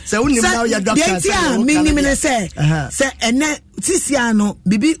Unima. So now your doctor say and Tisiano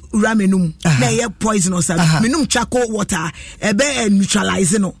bibi ramenum na poisonous minum charcoal water ebe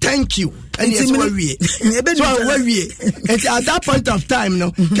neutralize no. Thank you. And yes, at that point of time,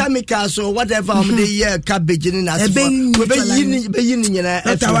 no chemicals or whatever the cabbage in us. From the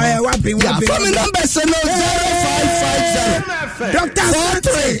number 0550 Dr.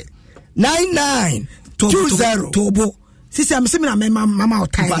 439920 Tobo. Sister, I'm saying mama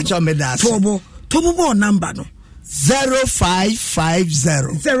time. Tobo number no.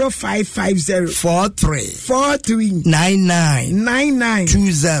 0550 43 99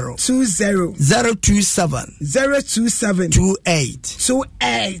 20 027 28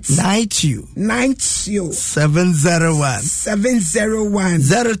 90 701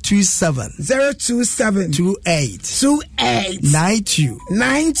 027 28 90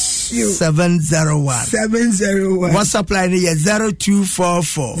 701 WhatsApp line is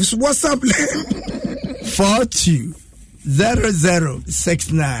 0244 WhatsApp line 42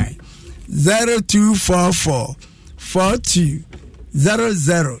 0069 0244 42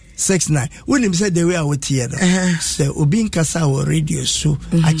 0069. When him said the way I would hear say Obin Kasa or radio so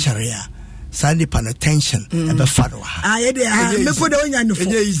acharia Sandy pan attention about Fadwa. I me put on your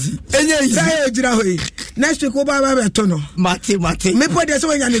easy. Next week over Tono. Mati. Me put this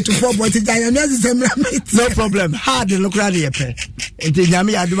one to 4 boys. No problem. Hard look around here. It's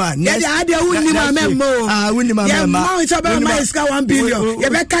Yami Adman. Yes, I do. Wouldn't my memo. Wouldn't my memo. It's about my scar 1 billion. You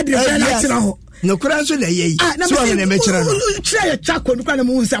better the no kuranso na yei so we na mechira no chira chako no kana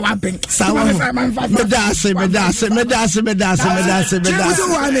mu nsa wapen sawa medase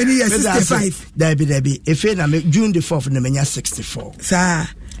dabi efe na June the 4th na menya 64 sa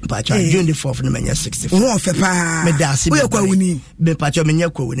Pacho June the 4th na menya 64 wo fe pa medase we kwa wuni me pacho menya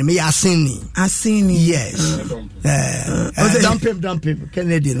kwa wuni me asini yes dump him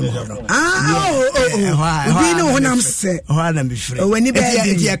Canadian no we know when I'm say na be free when you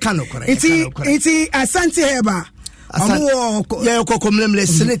be kano correct it's asante heba yeah, Kokomlemle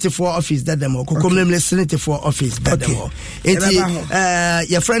Senate for office that demo. Kokomlemle Senate for office that demo.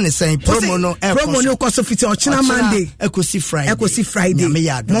 Your friend is saying promo no cost of it or China Monday. Ekosi Friday.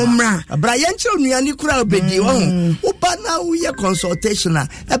 Momra. Brian Chilmiani Kura Bedi. Upa now we are consultation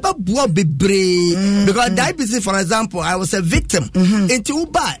about Boabi because diabetes, for example, I was a victim. Into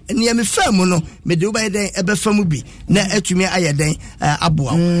Uba near me Fermono, Meduba de Ebefamubi, na Etumia Ayaden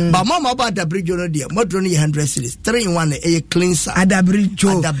Abua. But Mama about the bridge on dear, Modroni 100 cities. 3-in-1 a cleanser.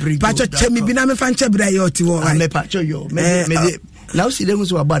 Adabrijo. Pacho chemi bina me fanche bra yoti wo. Me pacho yo. Me now see them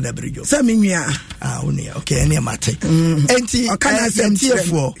so about Adabrijo. Saminya. Unia. Okay, any mate. Enti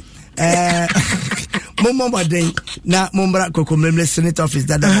for Momo den na Mombra Kokomlemle Senate office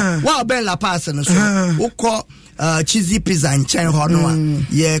that. Wa ben la pass no so. Ukọ cheesy pizza and chain hono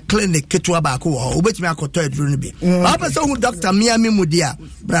ye clinic ketwa ba ko obetimi akoto aduru no bi ba person who doctor Miami Mudia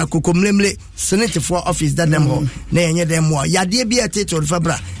bra Kokomlemle Senate for office that dem ho na yenye dem mo yade bi etitle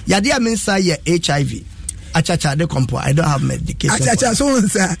fabra yade amensa ye HIV achacha de compo I don't have medication achacha so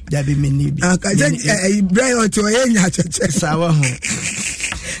sir there be many bi Brian to yenya achacha sawa ho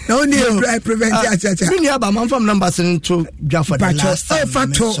no need prevent achacha me aba man from numbers into dwa for the last time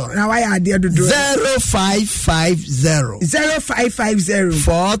now why are there do 0550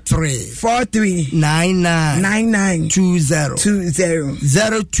 43 99 20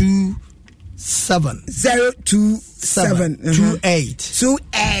 027 28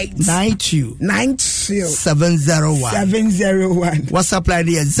 90 701 WhatsApp line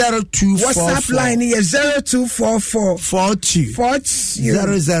here 0244 40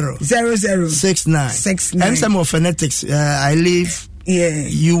 0069 I'm some of phonetics I live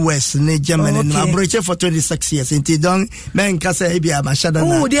US in Germany and I broke for 26 years until don't men kasa ebi amashada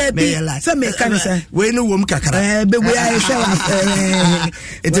na me like some mekanisa we no wom kakara be we I shall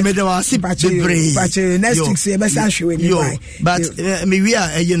it made was next week say be show ni but me we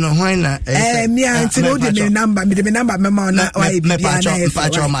are you know when me anti no the number me the number me na why me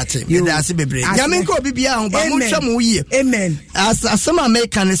pacho mate me da se bebre nyame ko bibia ho ba mo hwa mo yi amen as some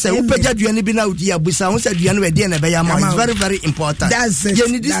American say wo pagya duane bi na odi abusa ho say duane we de na be ya is very very important. That's it. You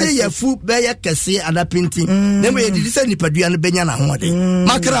need to say your food be ya kese ada painting. Then we did say nipadua no benya na ho de.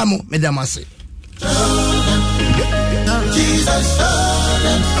 Makramo medamase. Jesus.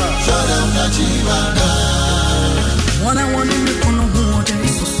 that you are God. One I want to make on the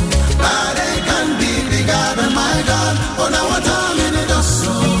so but they can be bigger than my God. Oh, now what I'm in it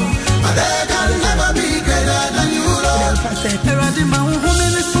so, but they can never be greater than you, Lord.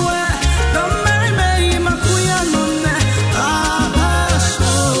 Don't marry me, my queen,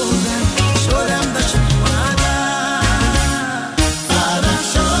 show them that you are God. Father,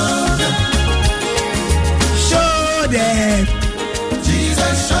 show them.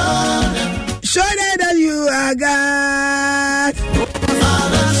 Jesus, show them that you are God.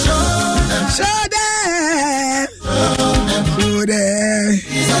 Father, show them. Show them. Show them.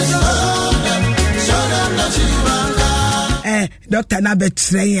 Jesus, show them that you are God. Doctor na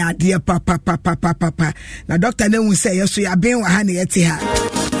betray adie papa na doctor na hu say yeso ya ben wa ha na yete ha.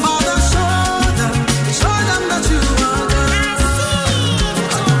 Father, show them that you are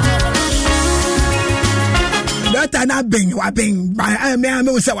God. Doctor na ben wa ben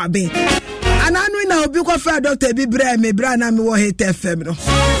me say wa ben ananu na obi ko fa doctor bi bra me bra na me wo hate FM no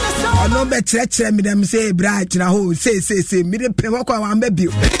ono be kire me dem say bra kira ho say me de pe wo kwa wan be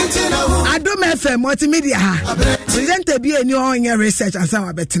bio adom FM multimedia ha present bi eni on research and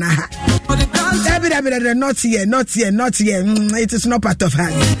some betena ha not here it is not part of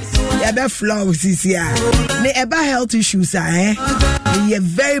her ebe flow this year ne eba health issues you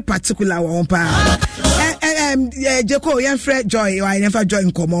very particular one pa Jeko yen Fred Joy or I never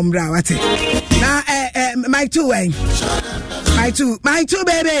join common bra what now my two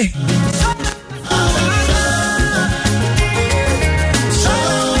baby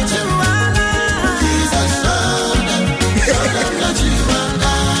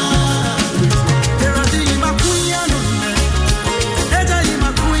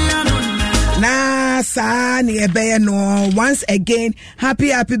Sani ebe no once again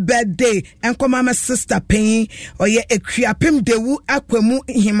happy birthday enko mama sister pain oye ekuapem dewu akwemu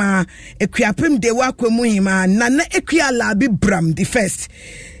hima nana ekuala bi bram the first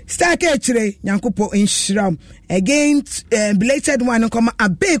Stark Echre, Yankupo in Shram. Again, belated one,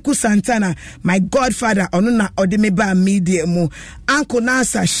 Abeku Santana, my godfather, Onuna Odemeba Media Mu, Uncle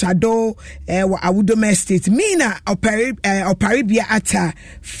Nasa Shadow, Awudome Estate, Mina, Oparibia Ata,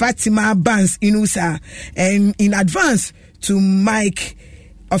 Fatima Bans Inusa, and in advance to Michael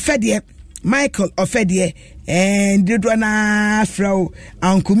Ofedie, and Dudwana Frau,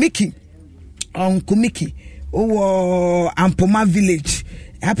 Uncle Mickey, Ampoma Village.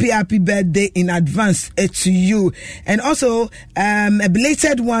 Happy birthday in advance to you. And also a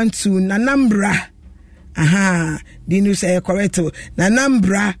belated one to Nanambra. Didn't say correct?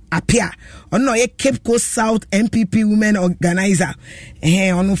 Nanambra Apia. No, a Cape Coast South MPP women organizer.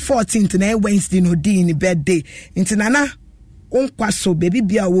 On the 14th na Wednesday no di in birthday. Into Nana Onkwaso baby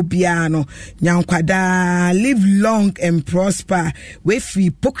bia wo bia no nyankwada live long and prosper. We free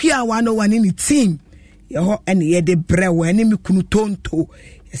Pokia 101 in the team. Yo and ye de brewe and me kunu tonto.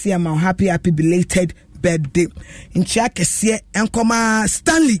 See I'm happy belated birthday. In Chakese enkoma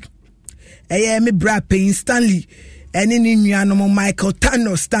Stanley. Me bra paying Stanley. Any nuanom Michael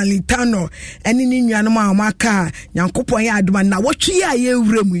Tano Stanley Tano. Any nuanom amaka nyankopon ya adoma na wotwe ya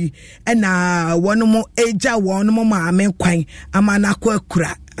ewremu yi na wono mo eja wono mo maame kwan amana kwa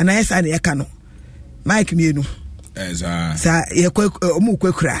kura ana yesa na yeka no Mike mienu sa ye kwa omu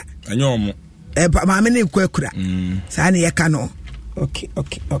kwa kura anyo maame ne kwakura saa ne yeka no okay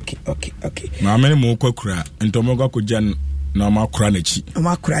maame ne mo kwakura ntomo gakogya na makura na chi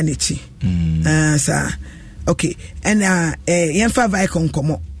saa okay and yemfa vai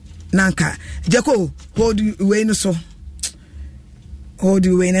konkomo nanka Jeko hold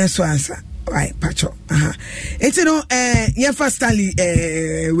you so answer right pacho it's no yemfa Stanley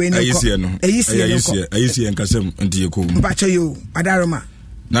we no ayisi enkasem ndiyeko pacho yo adaroma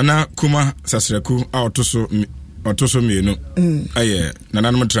Nana Kuma Sasreku autoso mienu aye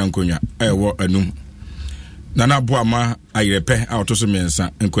nana no trankonya aye wo anum nana boama ayerepe autoso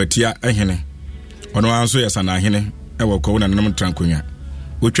miensa nkwatia ahene ono anso yesa na ahene ewo ko nana no trankonya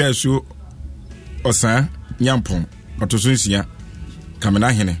otwa asu osan nyampon autoso nsia kamena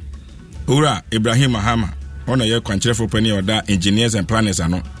ahene owura Ibrahim Mahama ono ye kwankyerefo pani oda engineers and planners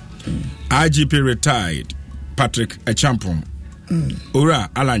ano IGP retired Patrick Echampon Ora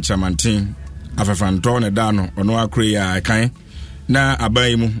Alan Chamantin afafanto ne dano ono akure ya kan na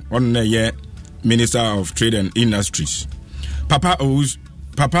aban mu ono na ye Minister of Trade and Industries Papa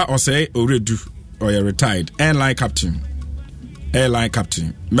Osei Oredu or retired airline captain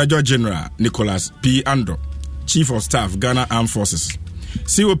Major General Nicholas P. Ando Chief of Staff Ghana Armed Forces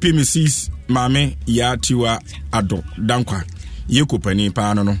COP Mrs. Mame Yatiwa Ado Dankwa Yekopani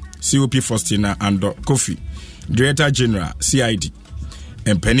Pano no COP Faustina Ando Kofi Director General CID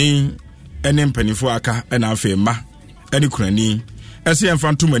empani ene mpanifo aka ena afa ma ene kunani ese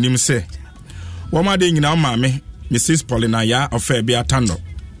yemfa ntom anim se wo ma de nyina ma me Mrs. Paulina ya ofa bia tando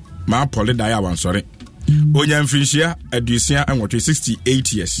ma Pauli da ya wansore onya mfinhia adusia enwoto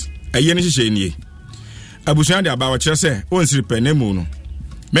 68 years aye ne hihye nie abusuan de abawo kire se onsiri panemu no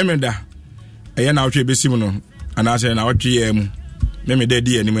memeda aye na otwe besim no anase na otwe ya mu memeda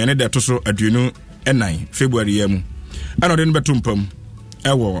di anim ene de toso aduonu enan February ya mu ana de no betumpam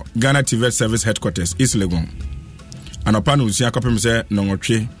ewo Ghana TV Service Headquarters East Legon anopa no usia kopem se no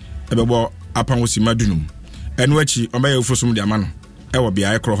nwotwe ebebo apan wosima dunum enu achi omba yefosum de amano ewo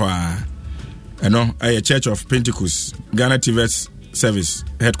bia ekro ho a eno aye Church of Pentecost Ghana TV Service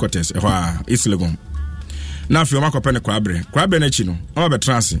Headquarters ho a East Legon na fi omakope ne kwabre na chi no oma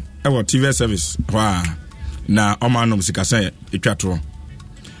betrance ewo TV Service ho a na oma no sikasa etwato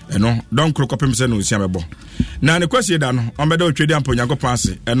eno don kro kopem se no usia bebo na ne kwasi da no ombeda otwedi ampo nyankopon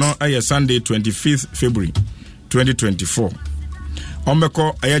ase eno aye Sunday 25th February 2024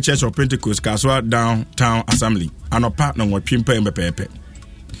 ombeko aye Church of Pentecost Kaswa Downtown Assembly anopa na nwotwimpa embepepe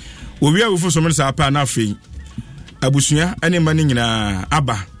owi awufo so men sa pa na afi abusuya ene mani nyina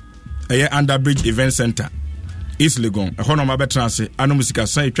aba aye Underbridge Event Center East Legon e hono ma betrance anu musika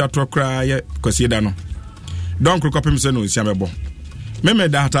san etwato kra ye kwasi da no don kro kopem se no sia bebo meme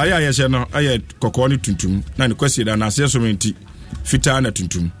da hata aye aye no aye kokko ni tuntum na ne kwasi da na ase so menti fita na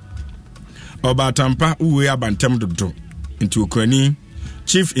tuntum oba tampa uwe abantem dodo nti okrani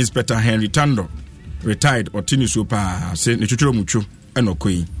Chief Inspector Henry Tando retired otini super se ne twetwero mucho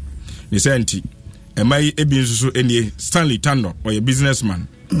enokoi ni senti emai ebinsusu enie Stanley Tando or a businessman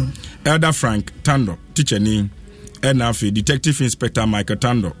Elder Frank Tando teacher ni enafi Detective Inspector Michael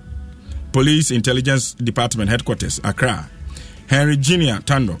Tando Police Intelligence Department Headquarters Accra Henry Junior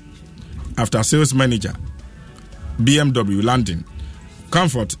Tando After Sales Manager BMW London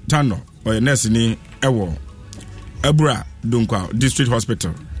Comfort Tando or a nurse ni ewo Abura Dunkwa District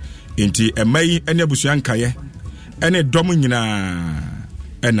Hospital inti emai ene abusuan kaye ene dom nyina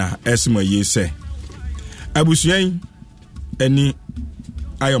ena esma yese abusuan eni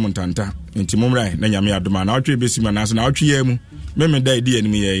ayomontanta inti mumrai na nyame adoma na otwe besima na na otwe yemu meme da edi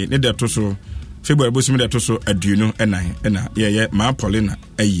anim ye ne de toso February bosimi de toso aduonu ena ye ma Paulina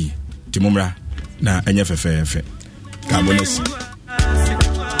ayi ti mumra na enye fefefe ka bonus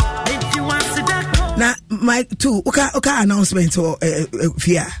na my two uka announcement or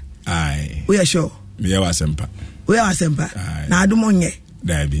fear aye we are sure me wa sempa na adumonye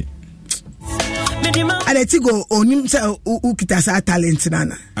dabi ale tigo onim se ukita sa talent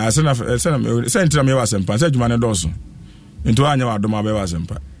nana sana me wa sempa se djuma ne doso nto anya wa adoma be wa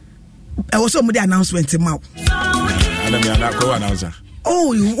sempa e wo so mo the announcement ma adam ya na ko announcer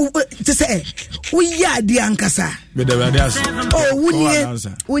oh to say we ya di ankasa be da radias oh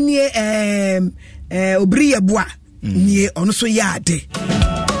wunye obri yeboa nie ono so ya de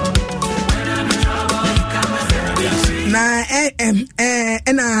na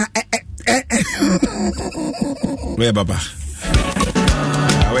na we baba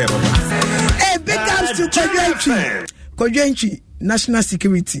big ups to Kodwenchi National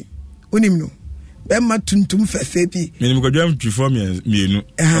Security unimno bema tuntum fefe bi minim Kodwenchi for mienu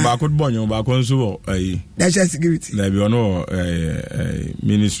ba ko bonyo ba ko nso National Security na bi ono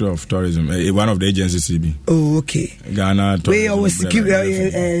Ministry of Tourism one of the agencies be okay Ghana we always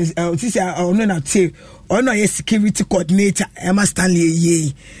security ono na say ono ye security coordinator Emma Stanley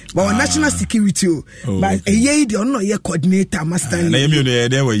ye but national security but ye the ono ye coordinator Emma Stanley na yemi no ye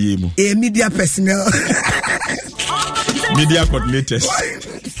dey wa ye mu media personnel media coordinators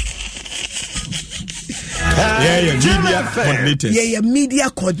media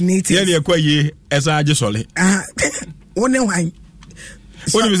coordinators ye kwa ye esa age sole one wan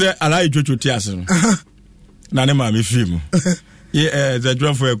oni be say alai jojo ti ase no na ne ma me film ye the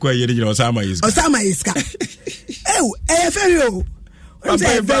drop for kwa ye dey Osama Iska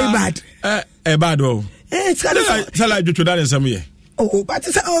very bad bad oh it's kind of sala jojo that is ye oh but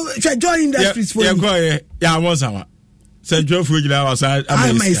it's join industries for you ya won sama say drop for gina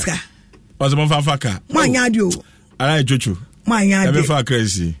Osama Iska was mo fafaka manya dio alai jojo manya dio e be fa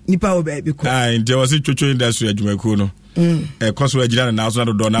crazy nipa o be ko there was jojo industry adwumaku no koso agina na aso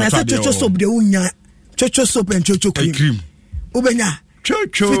na do na fa de jojo soap de unya chocho soap and chocho cream ubenya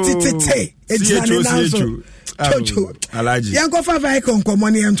chocho fititete ejina na so chocho alaji yanko fa vai konkomo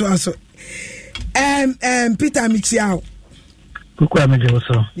ne ento aso Peter Michiao kuku ameje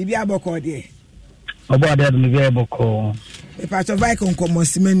so bibi aboko de obo ade bibi aboko e pa to vai konkomo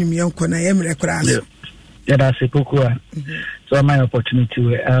simenu mi yanko na yemre kra so yeah that's kuku so my opportunity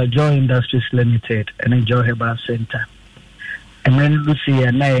with Joy Industries Limited and Joy Herbal Center Emren Lucy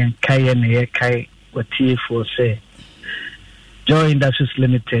and I Kai and Kai what for say. Joy Industries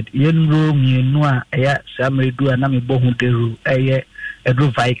Limited. Yen room ye noa Sammy do an ami bohu deru a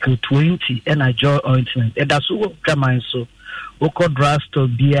vehicle 20 and a joy ointment. That's what come on so. Oko drugstore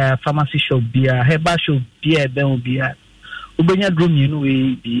beer, pharmacy shop beer, herbal shop beer, ben beer. Ubenya room you know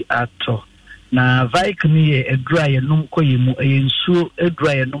we be ato. Na vehicle ni a dry num koyimu a insu a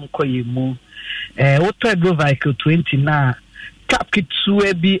dry num koyimu. What vehicle 20 na cap kit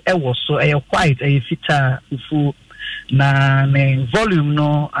suwe bi was so a white a fita ufu. Na volume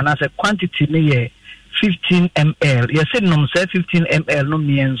no and as a quantity ne 15 ml. You said no say 15 ml no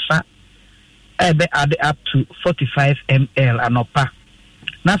miensa ebe add up to 45 ml anopa.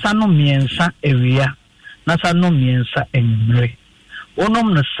 Nasa no miensa area. Nasa no miensa enre.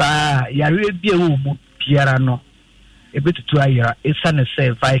 Onom no sa yare bia wo mu biara no ebe tutu ayira esa ne say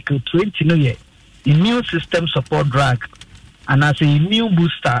vehicle 20 no ye immune system support drug and as a immune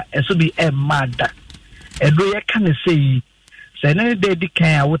booster eso be a mad. Edo ye kan say say na dey di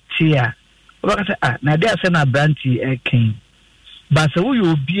kan awote a oba say na dey say na branchi e kan ba say wo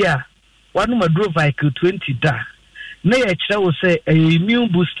yo obi a wanu madro vehicle 20 da na ye kire wo say immune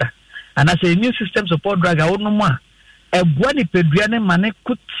booster and as a immune system support drug a wono mu a eboa ni pedua ne mane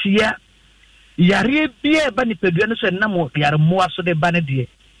kutia yare bia ba ni pedua ne so na mo yare mo aso de ba ne de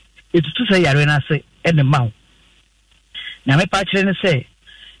etutu say yare na say e ne mawo na me pa kire ne say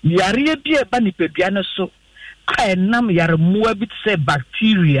yare bia ba ni pedua ne so a enam yare moa bit say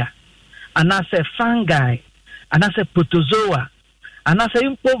bacteria ana say fungi ana say protozoa ana say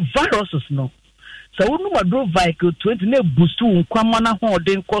impo viruses no so wonu madro vehicle 20 na boost nkwama na ho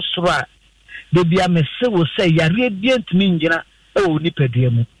den kosoro a de bia me se wo say yare bia ntimi ngina e wo ni pedua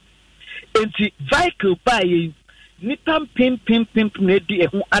mu enti vehicle ba ye nipa pim na di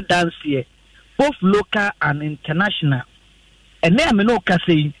ehu adanse both local and international ene ame no ka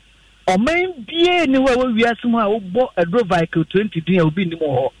say o men bie ni wa wiase mu a wo bo adro vehicle 20 din a obi ni mo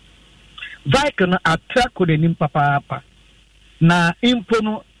ho vehicle no attract ko nim papa na impo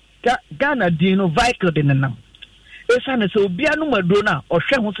no Ghana din no vehicle de nenam esa ne so obi anu madro na o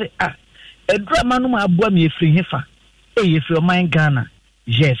hwe ho say adro ma no ma aboa me efiri hefa efiri o man Ghana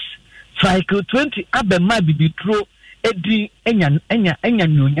yes vehicle 20 abema bibitro edi enya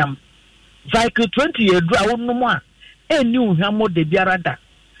nyonyam vehicle 20 ye adro a wonu mu a eni ohwamo de biara da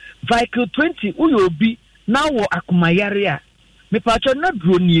vehicle 20 uyo obi na wo akumayare a mepacho na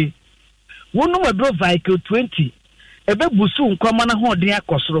dronie wonu madro vehicle 20 ebe busu nkwama na ho den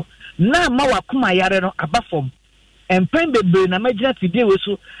akosoro na ma wakumayare no abafom empen bebe na magina fidie we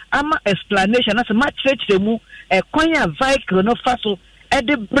so ama explanation na se ma chirechiremu ekwan ya vehicle no faso e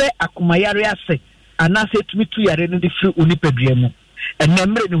de bre akumayare ase ana se tumi tu yare no de firi onipadua mu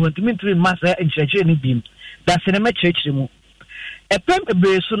enemre ni hontumi ntumi masa enchirechire ni bim da se na ma chirechiremu epem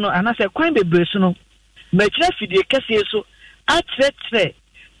bebe so no ana se kwan bebe so no magina fidie kese so a chirechire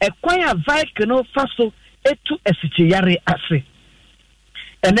ekwan ya vehicle no faso etu esiche yare ase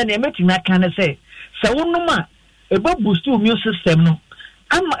and then emetima kan say se wonuma ebe boost immune system no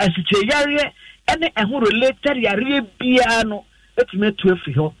ama esiche yare ene eho related yare bia no etime tu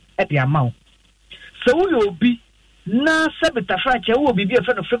afi ho e de amawo se wo yo obi na se betafache wo obi bia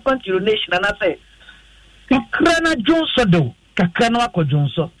fe no frequent urination na say kakra na jonso do kakra na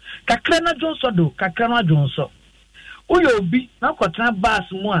akojonso kakra na jonso do kakra na jonso wo yo obi na kwotana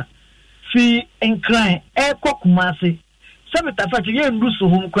bus mu a fi enkran kokumase sabita fachi ye ndusu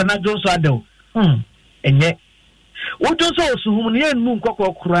hum kwana jonso adaw enye wo jonso osuhum ne ye nnu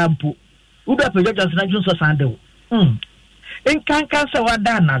nkokọ krampo wo be pejo jonso na jonso sandaw enkan se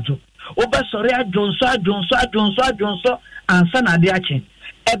wada anajo wo be sori ajonso ansa na de ache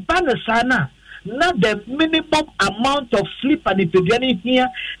e ba ne sana na the minimum amount of sleep and epidemic here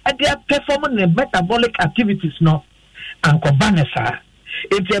and they are performing metabolic activities no anko ba ne sa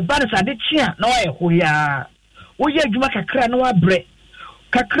enti eba ne sade chia na wa hoya wo ye adwuma kakra na wa bre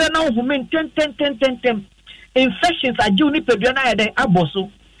kakra na wo men ten infections aju ni pedua na yede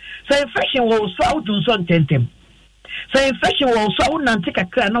aboso so infection wo so awdun so tentem so infection wo so awunante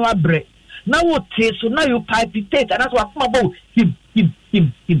kakra na wa bre na wo te so na you palpitate and that's what come about him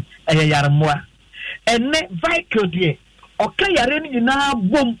ayarmoa enne vehicle die oka yare ni na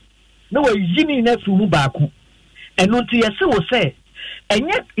bom na wa yini na fu mu baako eno nti yese wo say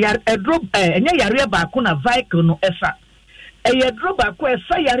enye yare baako na vehicle no esa eye drop baako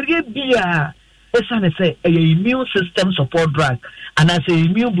esa yare bia esa ne say eye immune system support drug and as a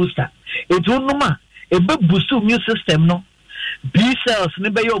immune booster it wonuma e be boost immune system no B cells ne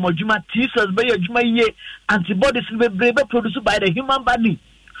be yo modjuma T cells be yo djuma ye antibodies ne be produce by the human body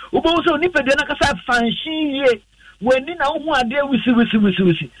ubo so ni pedua na kasa function ye when in our one day wisi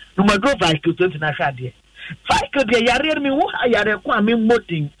no my go Vico 20 na shade Vico de yare me who yare kwa me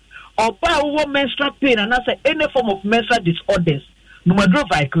moting or ba wo menstrual pain and I say any form of menstrual disorders no my go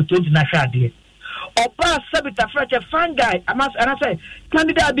Vico 20 na shade Opa sabita fracture fungi and I say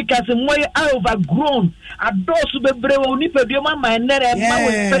candidate because more overgrown adults be brave unipe bioma my nere ma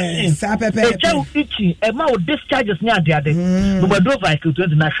itching e ma discharges near the other no do Vico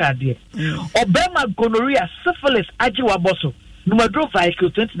 20 na shade obema gonorrhea syphilis ajiwa boso no do Vico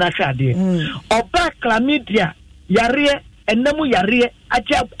 20 na shade oba chlamydia yare enemu yare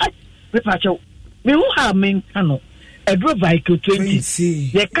aja pepacho me who ha men kano Edro Vico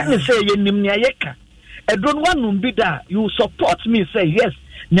 20 ye can say ye nimnia yeka Edron one bida you support me say yes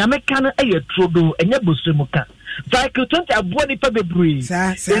nyame kan eye trodo enye bosremuka Vico 20 aboni pa bebree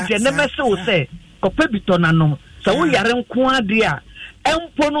e neme se wo say kopa bitonanom se wo yare nko ade a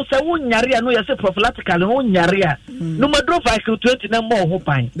empo no se wo nyare a no ye se prophylactically wo nyare a no madro Vico 20 na mo ho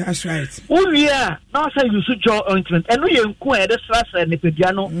pan that's right wo wi a na say you so jaw ointment eno ye nko e de stress ne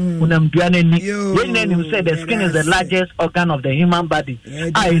pedua no unam dua na ni ye na nim say the skin is the largest organ of the human body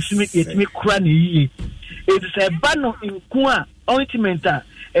I it me kura ni yi it is a bano nko a ointment a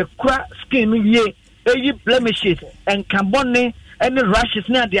e kura skin ye eyi blemishes and carbon any rashes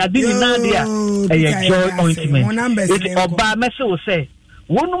na they are doing na dia a joy ointment it oba message will say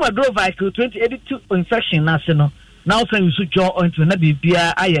one no do Vico 2082 infection na se no now say you joy ointment na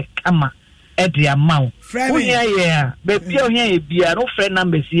bibia aye kama e de amount wo here here baby o here bia no friend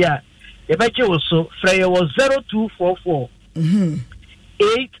numbers here e be che wo so frey was 0244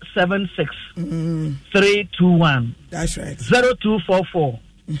 876 321 that's right 0244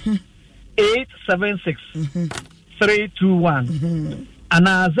 876 321 and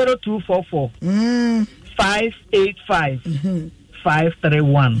 0244 585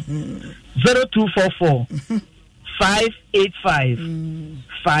 531 0244 585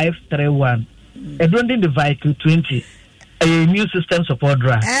 531 and don't the Vico 20 a new system support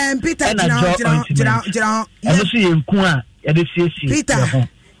drug and Peter and Peter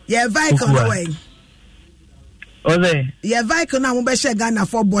yeah Vico no way Oze ye Vico na mo be share Ghana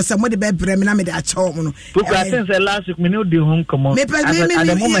for boss mo de be brem na me de acho mo no because since last week me no dey home come on at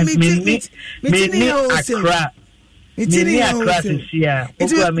the moment me Accra me Accra sia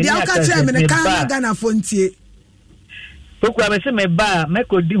because me Accra me na Ghana for ntie because me say me ba me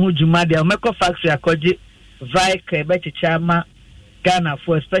ko di ho juma dia me ko factory akoje Vico e be chichama Ghana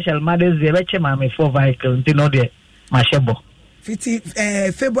for special mothers e be chema me for Vico nti no de ma shebo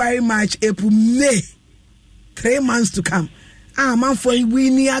February March April May 3 months to come. Man for we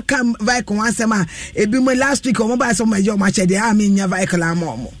near come Vico once a man. It be my last week or by some of your match. They are mean your Vico am.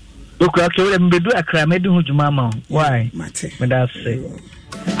 Look, okay, me do a crime. Me do mama. Why? Mate. Me that's say.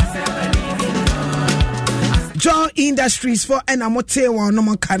 Joy Industries for an amote one no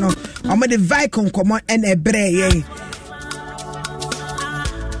more cano. I'm the Vico come on and a bray.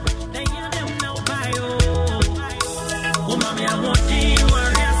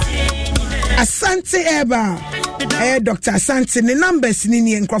 Asante Eba Dr. Asante the numbers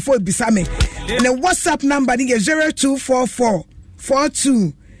ni nkrofo bisa me the WhatsApp number is 0244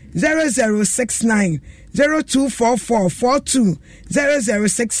 42 0069 0244 42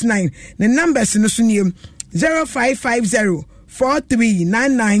 0069 the numbers no so ni 0550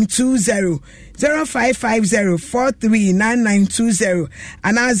 439920 0550 439920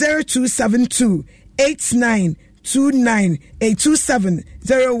 and 0272 89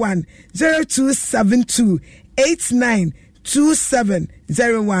 292701 0272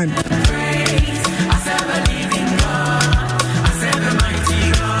 892701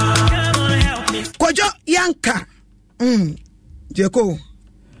 Kojo Yanka Jeko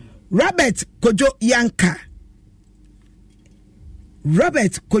Robert Kojo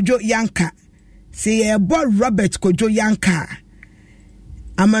Yanka say a boy Robert Kojo Yanka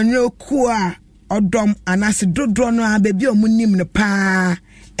Amanyo Kua Odom anase dodro no abebi omunim ne pa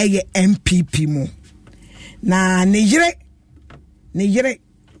eye MPP mu na ne yire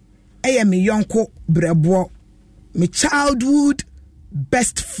eye me yonko brebo me childhood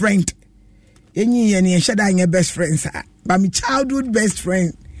best friend enyi ye ne shada anya best friends but me childhood best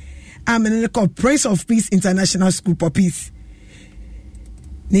friend I'm in the Prince of Peace International School for Peace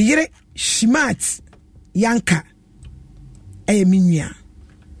ne yire Shimat Yanka eye minya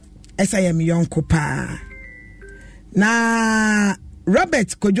esa ye mi yonko pa na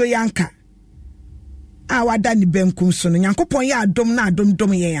Robert Kojo Yanka wada ni benkum so no Nyankopon ya adom na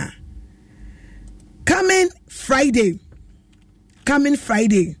adom ye ya coming Friday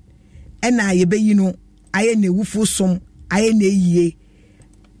ena ye be yino aye ne wufo som aye ne yie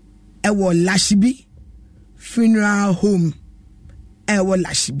e wo Lashibi Funeral Home ewo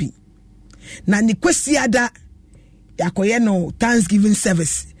Lashibi. Na ni kwesiada yakoye no Thanksgiving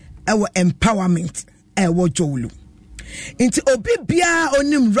service ewo empowerment ewo Jowlu. Inti obi bia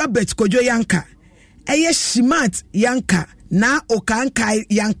onim Robert Kojo Yanka eye Shimat Yanka na Okankai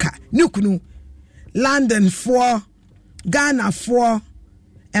Yanka nukunu London for Ghana for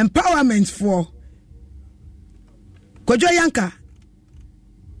empowerment for Kojo Yanka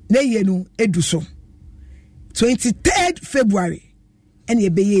ne yenu eduso 23rd February ene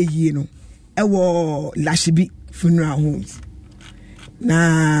ebeye yi no ewo Lashibi Funeral Homes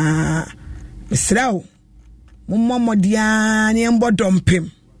na mesrawo momodia ne mbodompem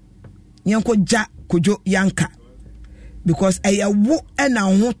nyenko ja Kojo Yanka because wo ena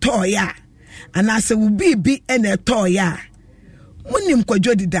ho toya anase wo bibi ena toya munim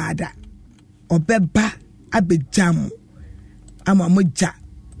Kojo di dada obeba abejam ama moja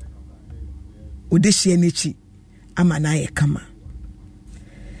odehye nechi ama na ye kama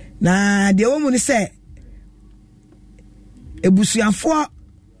na de wo mu ni se ebusuafo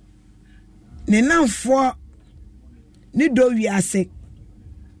ne namfo ni do wiase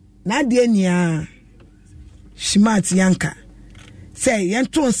na de nia Shimat Yanka say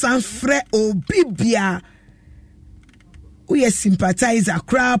yento sanfre obibia we sympathizer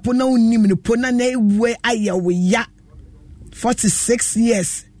crap na unim ne pona na ewe ayewe ya 46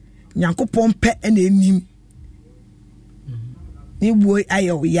 years Nyankopon pe ena enim ni boy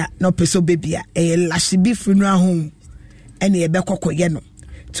ayewe ya no peso bebia Lashibi Funeral Home ena ebekokoye no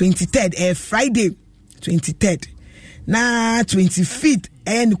 23rd Friday 23rd na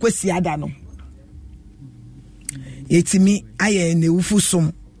 25th ni kwesi ada no yetimi aye ne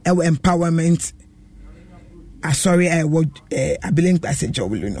wufusom ewo empowerment sorry I would abiling passage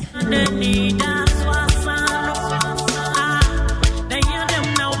Jowlu no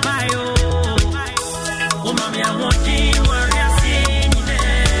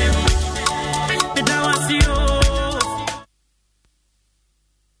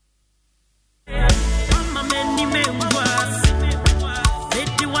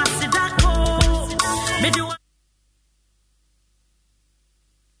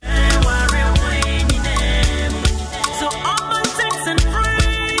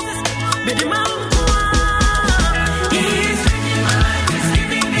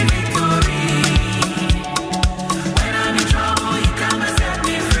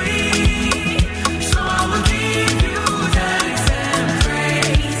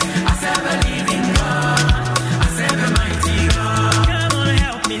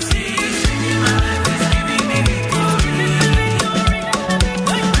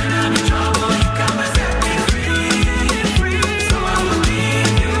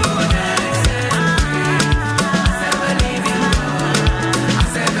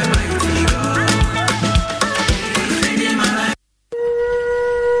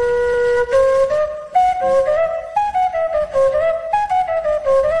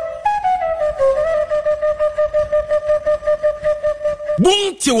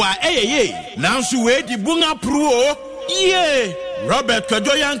Tiwa nansu we di bunga pruo ye Robert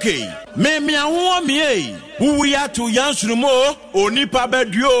Kojo Yanka me aho me wuya to yansurumo onipa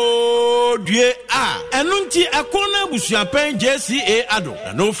beduo due a enunti ekona busuapan JCA ado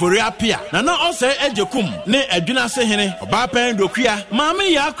na no fori apia na no ose ejekum ne adwuna se hene obapan dokua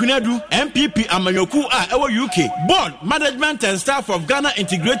maame ya kunadu MPP amanyoku a ewo UK board management and staff of Ghana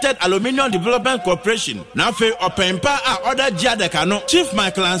Integrated Aluminium Development Corporation na fe opempa a order jiadeka no Chief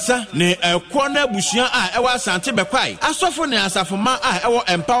Michael Ansa ne ekona busua a ewo asante bekwai asofo ne asafoma a ewo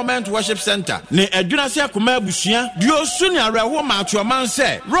Empowerment Worship Center ne adwuna se akoma busua dio suni arewo maatuoman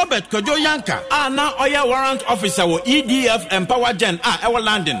se Robert Kojo Yanka na oya warrant officer wo EDF Empower Gen ewo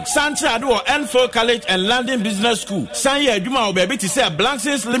London Santra do Enfo College and London Business School sanye adwuma obebi ti se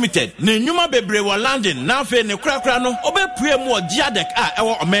Blanksins Limited ne nyuma bebre wo London na fe ne krakra no obepue mu ogiadek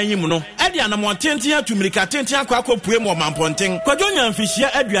ewo omanyim no edi anamontenten atumrika tenten akwa mu mamponten Kojo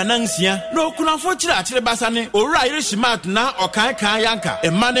Nyanfihia aduanansia no okunafo kire basane owura ire Shimat na okan Yanka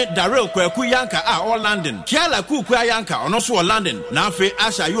emane Darrell Kwaku Yanka all London Kiala Kuku Yanka ono so London na afe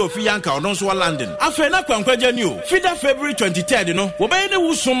Asha Yofi Yanka ono so London afe na kwankwaje ni o fida February 23rd no wo be ne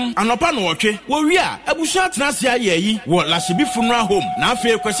wusum anopa no wotwe wo wi a abusha tenase ayeyi wo Lashibi Funeral Home na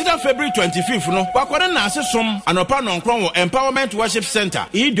afe kwasida February 25th no kwakware na asesom anopa no nkron wo Empowerment Worship Center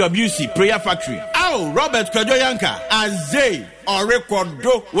EWC Prayer Factory Robert Kojo Yanka azei or record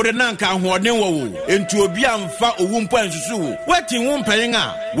do wode nanka ahoden wo entu obi amfa owumpo ansusu wati wumpanyin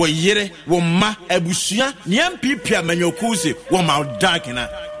a wo yire wo ma abusua ne MPP amanyoku se wo ma darkina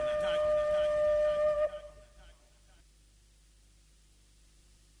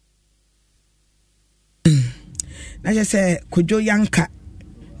na je say Kojo Yanka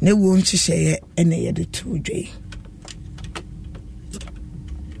ne wo nhihye ene ye de to dwe.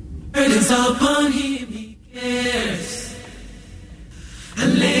 It is upon him he cares,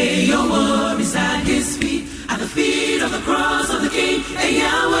 and lay your worries at his feet, at the feet of the cross of the King.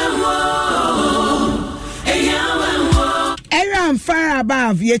 Aaron far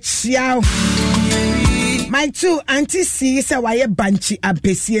above yet my two auntie see say why banchi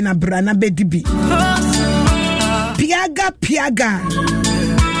abesi na brana bedibi. Piaga.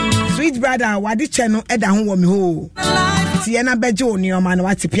 Sweet brother, wadi channel eda ho wo me ho. Tiena beje oni o man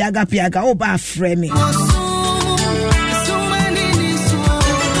wati piaga o ba frame.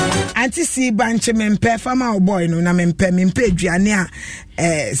 Auntie see banchi mempe fama o boy no na mempe aduane a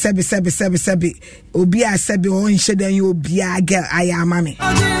sebi obi a sebi o nhye dan yo obi a girl ayama me.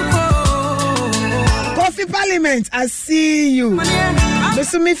 Coffee Parliament, I see you.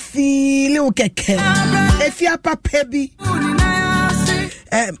 This me feel okay. If you are papa bi,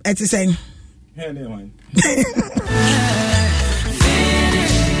 it's saying.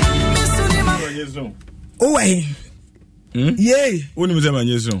 Oh, yeah. Uni mzema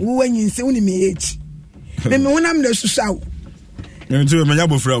nyezo. When you say uni me age. Me when I'm the susau. Me too me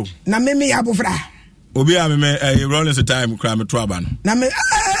yabo frau. Na me yabo fra. Obi a me Rollins time kra me toaba no. Na me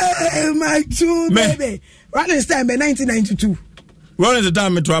my two baby. Rollins time 1992. Rollins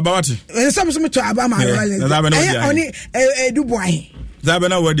time me toaba what? Some me toaba my Rollins. Only do boy. Zabe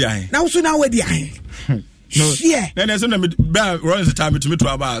na wadi ai. Na so na wadi ai. No. Yeah. Then so na me Rollins time to me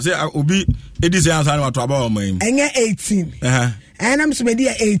toaba. Say obi edi say answer na toaba o man. Enye 18. And I'm so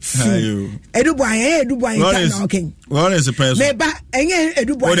media 18. Edu boy na okay. Rollins person. Me ba enye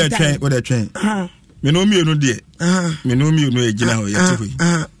edu boy. What the train. Me no mi no de. Me no mi no ejina ho yete ho.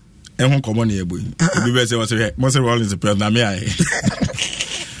 Ehun komo na yebo. Obi be say was say mo say Rollins person na me ai.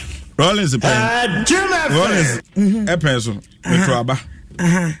 Rollins person. Rollins e person me to aba.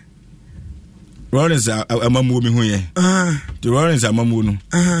 Rollins amamu mi hu ye. The Rollins amamu no.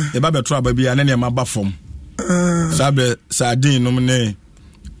 E ba be to aba bia na ne ma ba fom. Sabe sardine no ne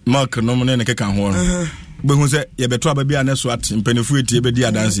mark no ne keka ho. Behu se ye beto ababia na so at mpanifu eti e bedi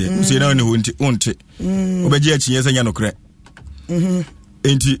adanse e se na ne ho nti onte obeji achiye se nya no kre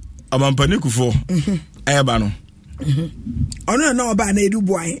enti amampanikufo eba no ono na oba na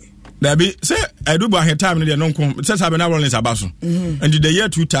edubu ahe dabi se edubu ahe time no de no nko se sabe na Rollins abaso and the year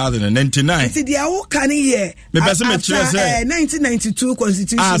 2099 enti dia wo kan ye me pese me kire se 1992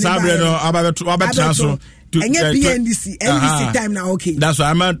 constitution sabe no abetra so and NDC time now okay. That's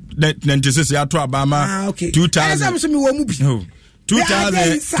why I'm at 96 ya to abama 2000.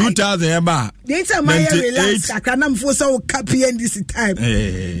 2000 eba. The time I relax akanam for so copy NDC time.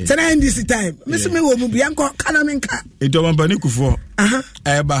 Tena NDC time. Miss me wo mu bi anko kana menka. Eto mampani kufo.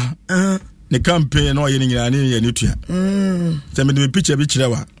 Eba. Ne campaign no ye nyina ne ye netua. Se me de picture bi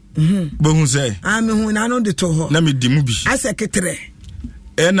kirewa. Bohu say. Me hu na no de to ho. Na me di mu bi. Asekretary.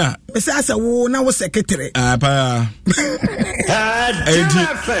 Ena asa wo na wo secretary pa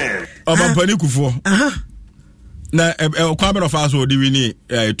obampani kufo na Akwaaba no fa so di wini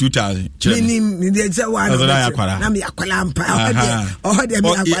 2000 ni de je wa na me yakwala mpa o de me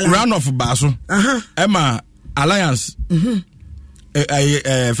yakwala round of baso ema alliance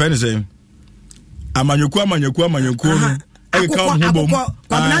friend say amanyoku no akoko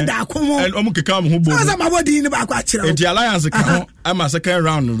kwabna da akomo omu keka mu bo so ma body ni ba kwa kire enti alliance ka ho ama second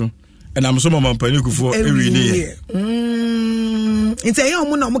round no and am so mama panikufo ewi ni enti e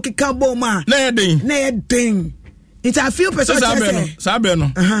omu na omu keka bo ma na ye den enti a few person sabe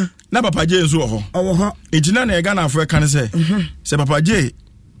no na papa je nso ho enti na e Ghana afo e kan se papa je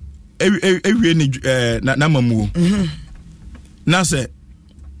ewi ni na mamuo na se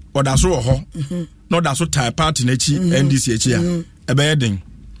oda so ho no da so tie party na chi NDC chi a ebe yedin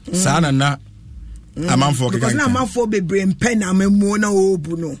saa na amanfo keka na amanfo bebre mpe na mamuo na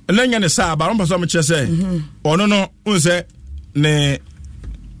obu no na nya ne saa ba ron so me che se ono no unse ne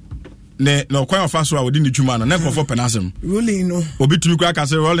no kwan of aso a wodi ni twuma no na nkofo penasem ruling no obi tumi kwa ka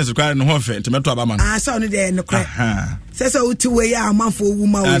se Rollins kwa ne ho fe ntemeto abama no so no de no kra se uti we ya amanfo owu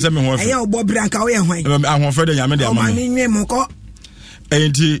ma wo eya obo branka wo ye hwan ahonfo de nyame de ama o ma ni nwem ko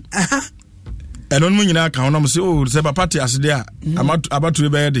enti eno no nyina ka honom se o se papa te asede a abatu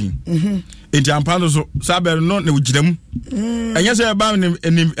be yedin enti ampando so sabe no ne ugidam enye se ba ni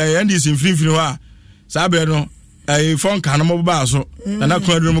NDC mfimfini ho a sabe no fonka no mo ba so na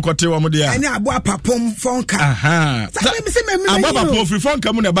kwadu mu kote wo mo de a ene abo apapom fonka sabe me se abo apapom free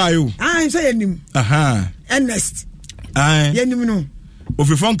fonka mu na ba yo se yenim Ernest yenim no o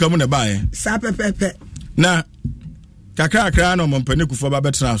free fonka mu na ba ye sa pepepe na kakra no mo mpane kufo ba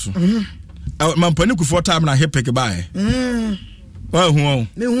betena so mampani kufoɔ time na hepek bae wa hu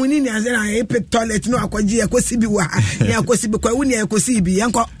me hu ni ase na hepek toilet no akɔgye akosi bi wa ne akosi bi kwa wuni akosi bi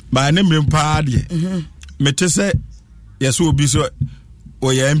yanko ba ne mmem paa de mete sɛ yeso obi so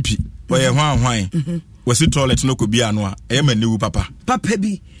oyɛ MP oyɛ hwan wasi toilet no ko bia no a ɛyɛ maniwu papa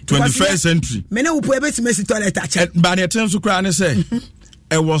bi 21st century me ne wo po ebeti mesi toilet ache ba ne ten so kra ne sɛ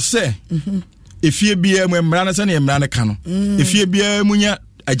ɛwɔ sɛ efie bia mu mmra ne sɛ ne mmra ne ka no efie bia mu nya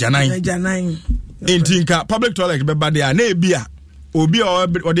agyanan entinka public toilet be ba de na ebia obi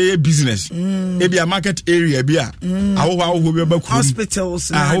o de business ebia market area bia awoho bi ba kuru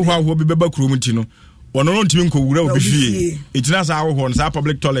hospitals awoho bi ba kuru mti no wono no ntimi nkowura obi fie etina sa awoho no sa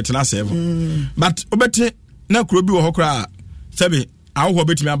public toilet na serve but obete na kuro bi wo hokra sebe awoho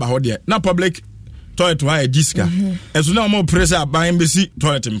betimi aba ho de na public toilet wa e diska eso na mo press aban besi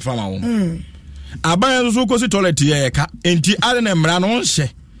toilet mfama wo aban so kosi toilet ye ka enti ade na mmra no nhye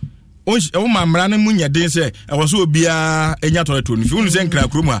o ma mmra no munya den se e wo so obia enya toilet onu fi unu se nkra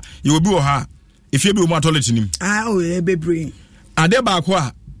krom a ye obi wo ha efie bi wo ma toilet nim bebre ade ba ko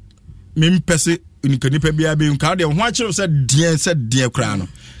a mempese nipa bia be nka de ho akire se die kra no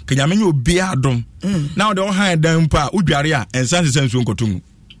kanya menye obi adom na wo de wo han dan mpa udware a ensan se nso nkotum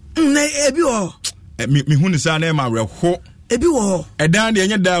na ebi wo mi hu ni sa na ma reho ebi wo edan de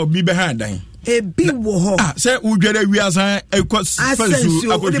enye da obi be han dan ebi wo ho se udware wi asan ekos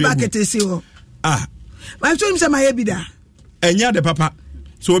fansu akodi bucket si ho ma so nimsa ma ye bi da enya de papa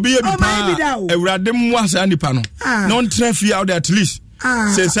so obi ye bi pa ewurade mu asa nipa no na on trafia out at least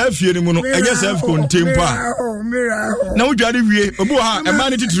se selfie ni mu no enye self contempa na udware wie obi ha e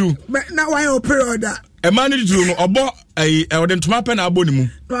man titru na why o period e man titru no obo e ode ntoma pe na abo ni mu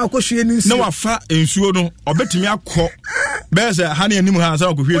na akohwe ni na wafa ensuo no obetimi akọ be se ha na anim ha sa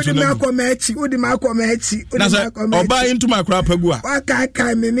akohwe ensuo no odi ma akọmachi oba intuma akra pagu a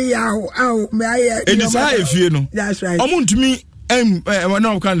waka me me ya awo me aye edi sa efie no omo ntumi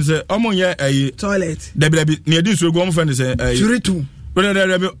na kan se omo ye toilet debi na edi nsuo go omo fa ne se churitu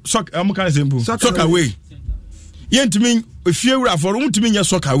sok am kan simple sok away yentimi efie wura for mutimi nya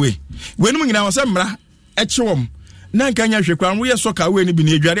sok away wenum nyina wose mra echewom na nka nya hwekwa wo ye sok away ni bi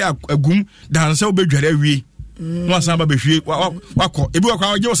na edware agum danse wo bedware awie no asan ba behwie wakọ ebi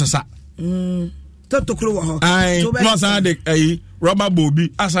wakọ agye wosesa totokro wo ho no asan de rubber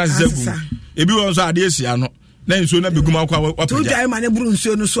bobi asan zegu ebi won so ade esia no na nsuo na begum akwa wapaja to dai ma ne buru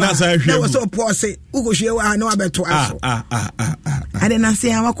nsuo no so na wo so pause ugohwe wa na wabeto aso ade na se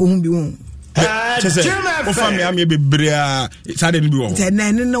ha wako hu bi won chese o family am ye bebrea sade ni bi wo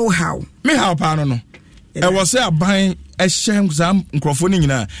na ne no how me how pa no e wo se aban ehye zam nkrofo ni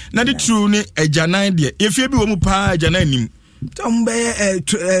nyina na de true ni agyanan de efie bi wo mu pa agyanan nim tombe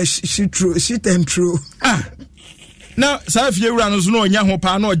shit and true na sa fie wura no so no onya ho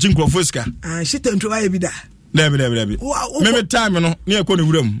pa na ogi nkrofo sika shit and true aye bi da Debi. Me time no na e ko ne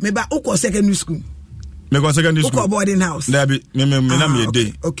wuram. Me ba uko secondary school. Uko boarding house. Debi, me na me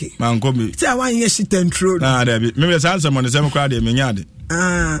dey. Okay. Man ko me. Say one year shit and true. Debi. Me say answer money say me kwa de me nya de.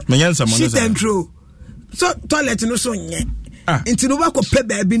 Me nya answer money say. Shit and true. So toilet no so nye. Nti no ba ko pe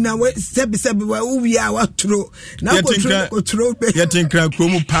ba bi na we sebi wa wi a wa tro. Na ko tro be. Ye tin kra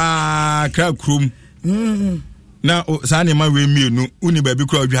krom pa, kra krom. Na sa ne ma we mienu uni ba bi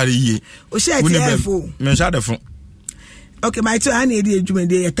kra odware yie o share telefo me sha defo okay my two ani edi adwuma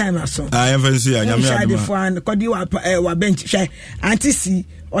dey time aso fancy anyame adwuma defo and kodi wa bench share auntie si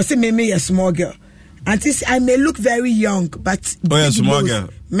o say me a small girl auntie si I may look very young but small girl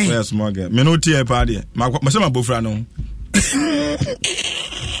me no tie pa de ma say ma bofra no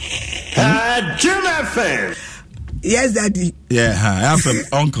Juma fan. Yes, daddy. Yeah, I have an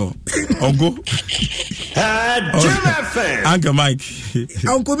uncle. Juma fan. Uncle Mike.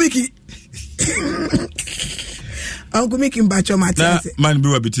 Uncle Mickey. Uncle Mickey mbacho matese. Na man bi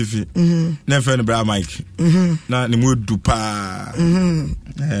wa bitifi. Na friend bra Mike. Na ni mu du pa. And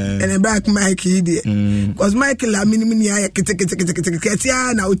black Mike here. Cause Mike la mini ya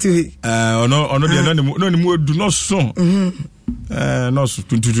kete na uti. Ono de no ni mu du no so. No so.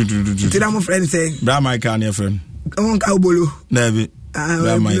 Tira mo friend say. Bra Mike and your friend. On ka obolo. Nabi.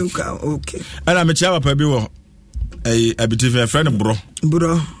 Okay. Ana me chia papa bi wo abitifi friend bro.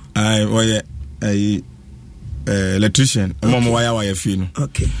 Oye electrician. Mama wire fi no.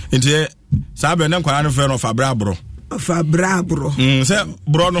 Okay. Nti sabe na kwara no friend of abra bro. Say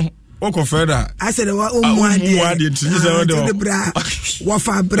bro no o ko feda. I said wa adi nti bra. Wa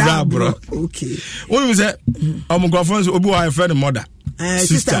fa bro. Okay. Wonu say omgrafo so obi wa friend mother.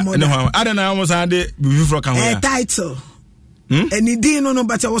 Sister mother. I don't know almost had the before can title. And he didn't know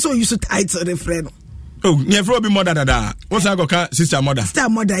but I was so used to title the friend. Oh, near for be mother dada. What's I go sister mother? Sister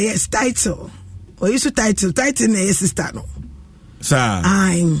mother, yes, title. Or you should title na sister no. Sir.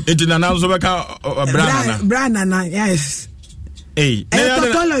 I'm. It na now so beka Branana, yes. Hey,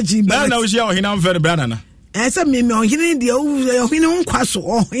 pathology. Na we share hina very branana. Esa me ohine de ohine nkwaso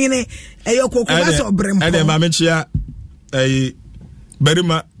ohine eyokokobaso brempo. Ede ma mechia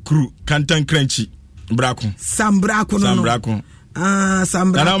berima crew kantan crunchy brako. Sam brako no. Sam brako.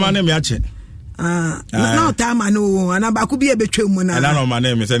 Sam brako. Na ma na me ache. No time no ana ba ku bi ebetwa mu na. Na no ma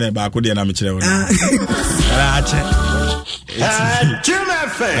na me se na ba ku de na me kire wo. Ache.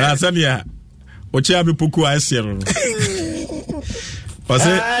 Juma Sania. Ochi abi poku a esiero.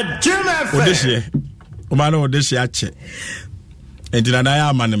 Ose Odeshie. O ma no Odeshie ache. Entina na ya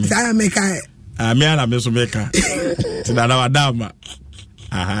amane me. Sa meka. Me ana me so meka. Tina na wadama.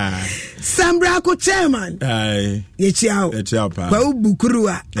 Aha. Sambra ko chairman. Ai. Ye chiao. Ye chiao pa. Kwa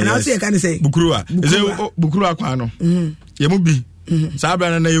Bukurua. Ana ose kan say. Bukurua. Is Bukurua kwa no. Ye mu bi.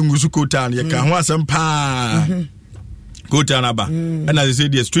 Sabra na yengusu kotan ye ka ho asem pa. Kotan aba. And as they say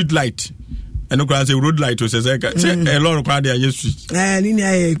the street light. And no say road light to say a lot of crowd there yes.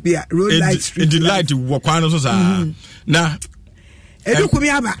 Linear road light street. The light wo kwa no so sa. Na edu kumi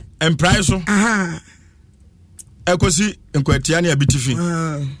aba. En price so. Aha. Ekosi nkwatia na abitifi.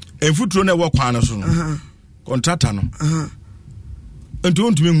 Enfuturo na wo kwa no so no. Aha. Contractor no. Aha. Nti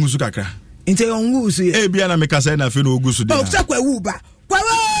ontumi ngusu kakra. Nti ongusu ye. Bia na meka say na fe no ogusu de. O sa kwa wu ba. Kwa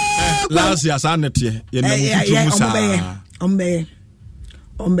last year sa netie ye na mufutu musa.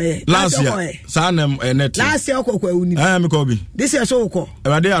 Ombe. Last year sa na net. Last year okwa wu ni. Me ko bi. This year so okwa. E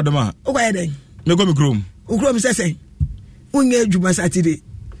wade adoma. Okwa ye den. Me ko mi krom. Ukrom sese. Unye adwuma Saturday.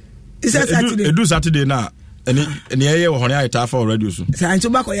 Is Saturday. Edu Saturday na eni eye wo hone ayeta for radio so. Sa nti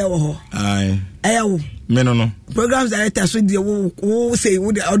ba ko ye wo ho. Ai. Eya wo. Me no. Programs director so de wo say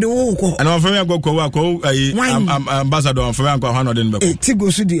wo de wo ko. And am family ko ambassador am family ko hano de nbeko.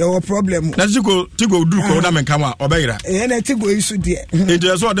 Tigo so de e problem. Na tigo duru ko na me kama obeyira. Na tigo isu de. E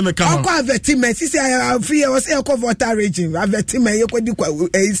de so de me kama. Ko advertisement si say free was e ko voter region. Advertisement ye ko di kwa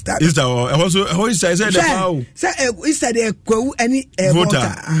Easter. Easter ho Easter say the how. Say Easter de kwa any voter.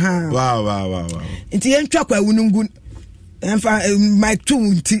 Aha. Wow. Nti ye ntwa kwa wunungun. Enfa my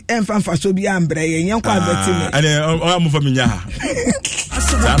tunti enfa fa so bi ambre yen kwa advertisement ane o am fa minya ha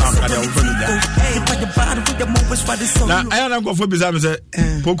na aya na ko fo bi za me se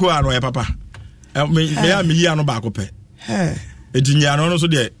poko aro ya papa me ya me yi ano ba ko pe etinya no so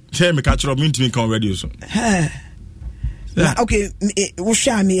de che me ka chiro me ntimi kan radio so okay wo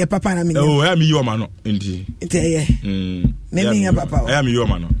sha me papa na me oh ya me yi o ma no enti ye me me ya papa ya me yi o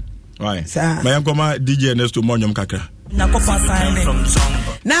ma no why ma yan ko ma DJ Nesto monyom kakra na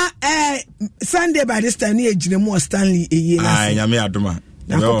Sunday by this time ni ejine mo Stanley eye na nyame adoma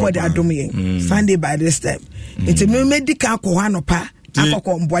na ko de adom yen Sunday by this time it me medical ko hano pa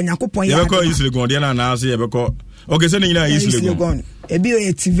akoko mbo nyakopon ya ko isile gon de na na se ye beko okay se nyina isile gon ebi o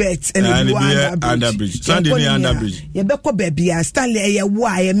activate and under bridge Sunday ni under bridge ye beko bebia Stanley eye wo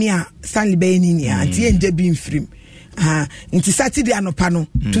aye me a Stanley be ni ni anti enje bi mfrim inti Saturday anopa no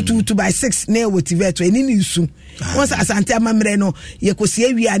 2 by 6 na motivate eni ni nsu once asante amamre no ye kosi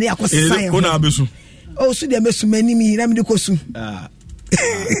awia na yakosi fan ko na abesu o su de mesu mani mi na me de kosu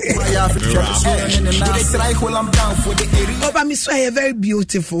oh but me so very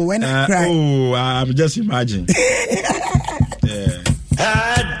beautiful when I cry oh I'm just imagine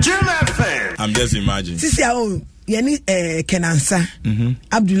I'm just imagine sisi a ye Kenansa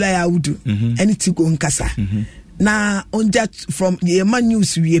Abdullahi Audu eni Tigo Nkasa na onja from the man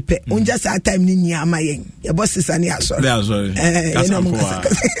news we pe onja sa time ni nya amayen your boss is ani asori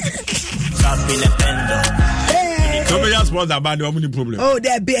so be just sponsor about the only problem oh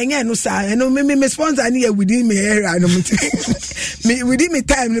there be enye no sa no me sponsor ni within me area no me within me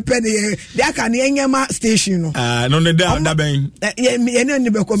time ni pe dey there can enye ma station no no ne da ben ye no ni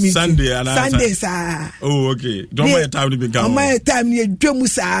be come Sunday sa oh okay don't my time ni be come my time ni dwemu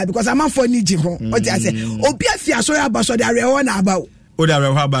sa because am for ni ji ho o just say obi afia so ya baso dey arewo na aba o dey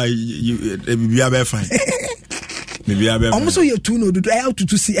arewo aba bibia be fine bibia be almost you two no do I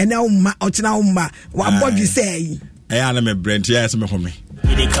to see and now otina umma wa body say I na me brent yes me home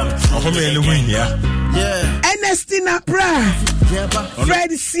any win here Ernestina Pra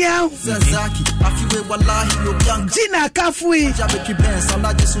Fred Siao Gina Kafui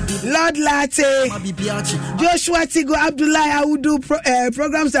Lord Latte Joshua Tigo Abdullahi Audu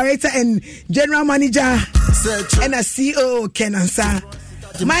Programs Director and General Manager and a CEO Kenansa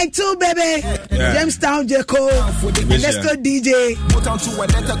My two baby, Jamestown Jeko, Ernesto DJ,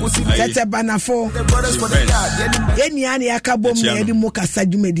 Tete Banafo, Yeniani Akabo Medi Mokasa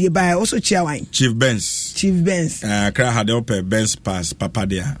Jumedi by also Chiawine. Chief Benz. Kra had open Benz pass, Papa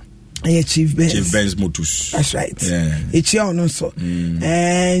there. Chief Benz Motus. That's right. It's your no so.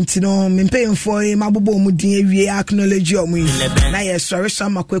 And you know, me paying for him. Mabubo mudi we acknowledge you. Na yes, sorry,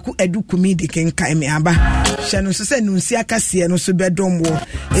 some akweku edu kumidi ken kai me aba. Shano so say nunsi akasi no so bedom wo.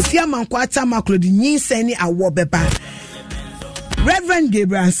 If you man kwata maklo di nyinsa ni awo beba. Reverend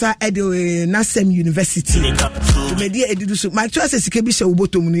Gabriel Ansa Edo Nasem University. Media edidu so. My choice is kebi she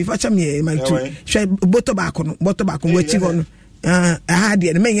uboto mu. If acha me my two. She boto back no. We chi go no. I had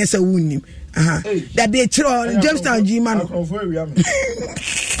the men yes a wound that be a Jamestown G man. Yanko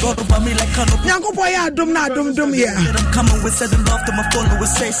boy, dum here. I'm coming with said love to my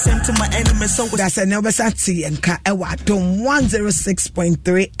followers, say same to my enemies. So that's a never sati and ka ewa dum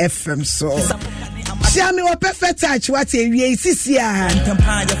 106.3 FM. So share me what perfect touch what a sisi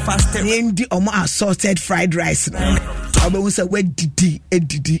and the omo assorted fried rice. I will say where did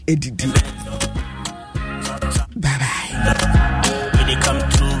bye bye. Come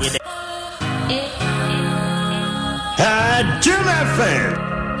through with it. Jim FM.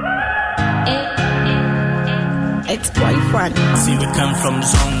 Ex-boyfriend. See we come from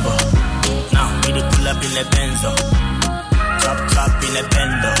Zongo. Now we dey pull up in the Benzo. Chop in the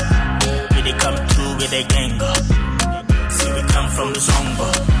Bendo. We dey come through with the gango. See we come from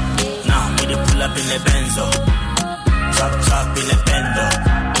Zongo. Now we dey pull up in the Benzo. Chop in the Bendo.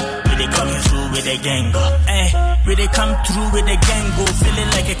 We dey come through with the gango. We dey come through with the gango. Feeling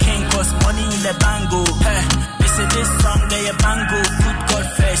like a king, cause money in the bango. They say this song, they a bango. Put God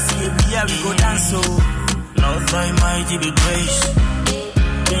first, see we go dance. So Lord thy mighty be grace.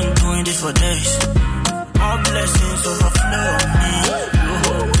 Been doing this for days. All blessings overflow me.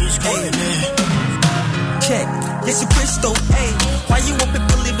 It's good. Check, yes you Christo, hey. Why you want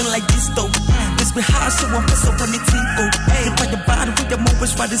people living like this though? This be hard, so one person on the tinko. Hey, by the bottom with the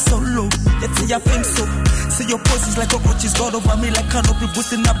moments why they so low. Let's say I think so. See your poses like cockroaches God over me like canopy,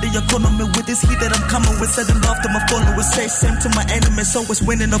 boosting up the economy with this heat that I'm coming with. Sending love to my followers, say same to my enemies. Always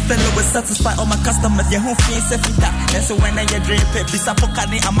winning, no followers, satisfy all my customers. Your home face every that. And so when I get drip, bisa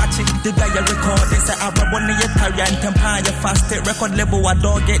pokani I'm matching the guy you record. They say I'm one of your career and temper your fast record label. I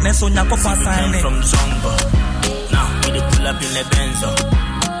don't get next on your copa sign from Zongo. Now we dey pull up in the Benzo.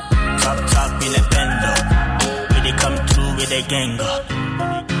 Chop in the Bendo. We dey come through with the gango.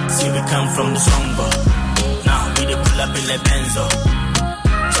 See we come from Zongo. Now we dey pull up in the Benzo.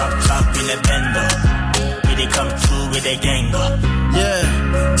 Chop in the Bendo. We dey come through with the gango. Yeah,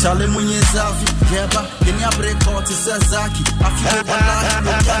 Charlie Munye Zafi, Jeba, Genya Breakort is Zaki. I feel like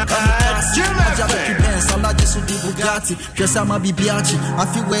I'm just the Bugatti, Jesama Bibiachi. I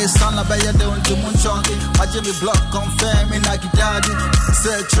feel where Sana Bayer down to Munchongi. I Jimmy Block confirm in Agidadi.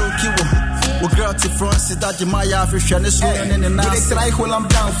 Say Chokiwo, we're gratis from Sidati Maya African is running in the night. Try while I'm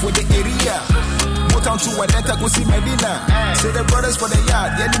down for the area. Motown to a letter go see Medina. Say the brothers for the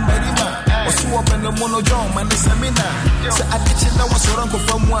yard, Yelling Medina. Or so up in the Monojom and the seminar. So I teach you. Was your uncle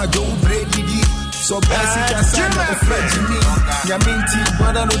from what you brady so basic as I know Fred me. Yaminti,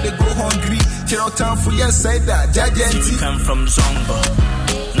 brother, no they go hungry. Till time for your side that Jajenti come from Zongo.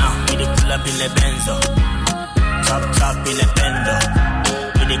 Now we dey pull up in the Benzo. Chop in the Bendo.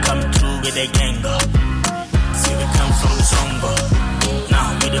 We dey come through with the gango. See we come from Zongo. Now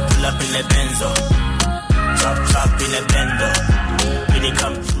we dey pull up in the Benzo. Chop in the Bendo. We dey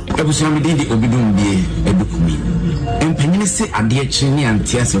come through. Ebusamidi obidum die edukumi. Empanyine se ade chini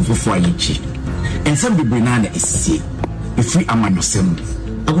antiase fofo ayichi. Ensam bebrena na esie. Efri amadosem.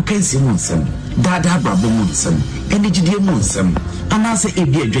 Akokansi mu nsem. Dada brabo mu nsem. Enigide mu nsem. Anase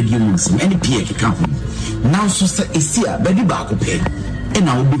ebi adwade mu nsem. Eni pie keka ho. Now so se esia bedi ba akopɛ.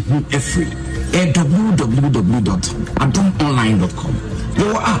 Ena obehu efri. www.adomonline.com.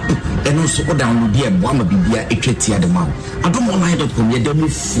 Your app and also download the Wama Bibia Equatia the Mount. Adomonline.com, you don't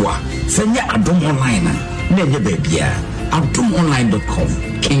for send your Adom Online, never baby. Adomonline.com,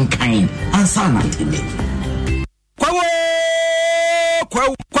 King Kind, and Sana TV.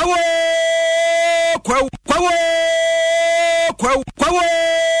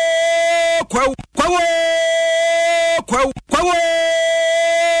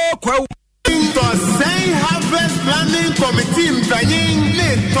 Harvest Planning Committee Mpanyin ne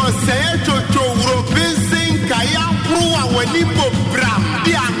Tosaya Chocho Uropinsin Kaya Prua Wenipo Bram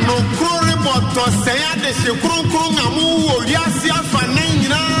Dia no Krore Tosaya de Shekron Amu Yasia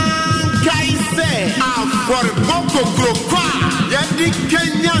Fanina Kaise for Boko Gropa Yadi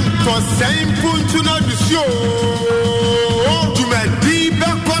Kenyan Tosayin Puntuna du Show to my deep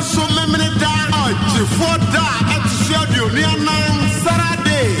back so many days. For that,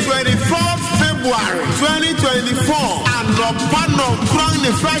 Saturday, 24th February 2024, and Lopano Crown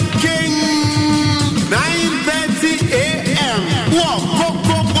the Fight King, 9:30 a.m.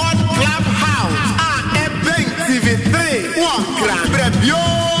 Coco Board Clubhouse, Bank TV3, Grand Brebio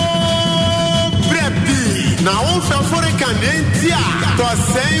Brebi. Now, also for a Canadian, to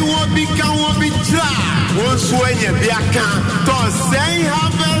say what be try. Once when you be a can, to say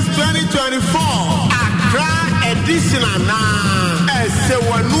Harvest 2024, Accra edition now. As the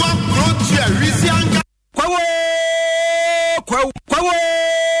one who approach your Risianga.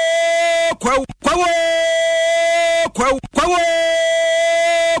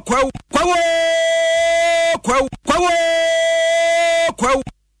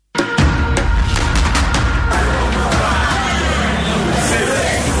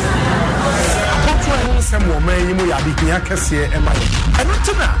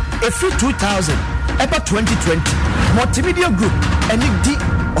 Every 2000, ever 2020, multimedia group, and it di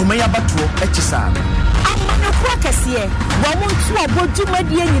Omaya Batuo, Echisa. I'm a crackers here. One to a boat to my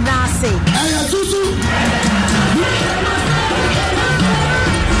dear Nase.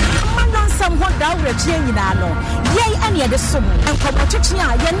 Somewhat down reaching in Ano. Yea, any other sum, and Comotichia,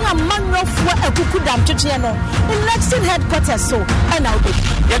 Yania Manro for a Kukudam Chichiano, in Lexington headquarters, so, and I'll be.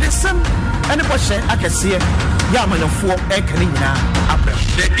 Yet is some, and a question I can see. Yaman of 4 Ekanina.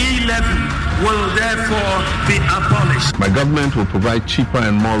 The E11 will therefore be abolished. My government will provide cheaper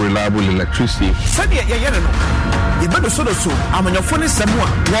and more reliable electricity. Sadia Yano, you better so. I'm on your phone is somewhere.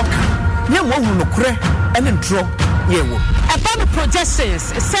 Walk. You won't no cre and then draw. About projections,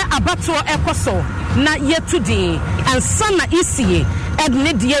 say Abato Ecoso, not yet today, and Sana Isi, and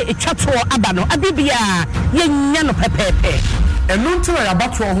Nidia Chato Abano, Abibia, Yano Pepe. And not till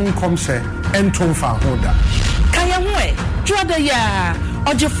Abato home comes and Tomfa Honda. Kayamwe, Jodaya,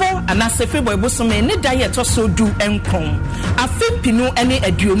 Ojefo, and Asefebo Bosome, ne diet or so do and come. I think Pino any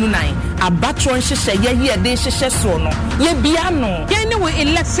Adunai, a batron shisha, ye de shisha sono, ye biano, anyway,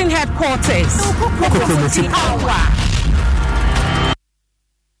 election headquarters.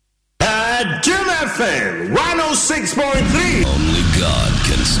 Jim FM 106.3. Only God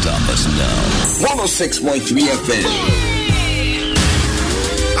can stop us now. 106.3 FM.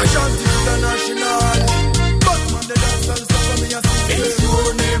 Ashanti International.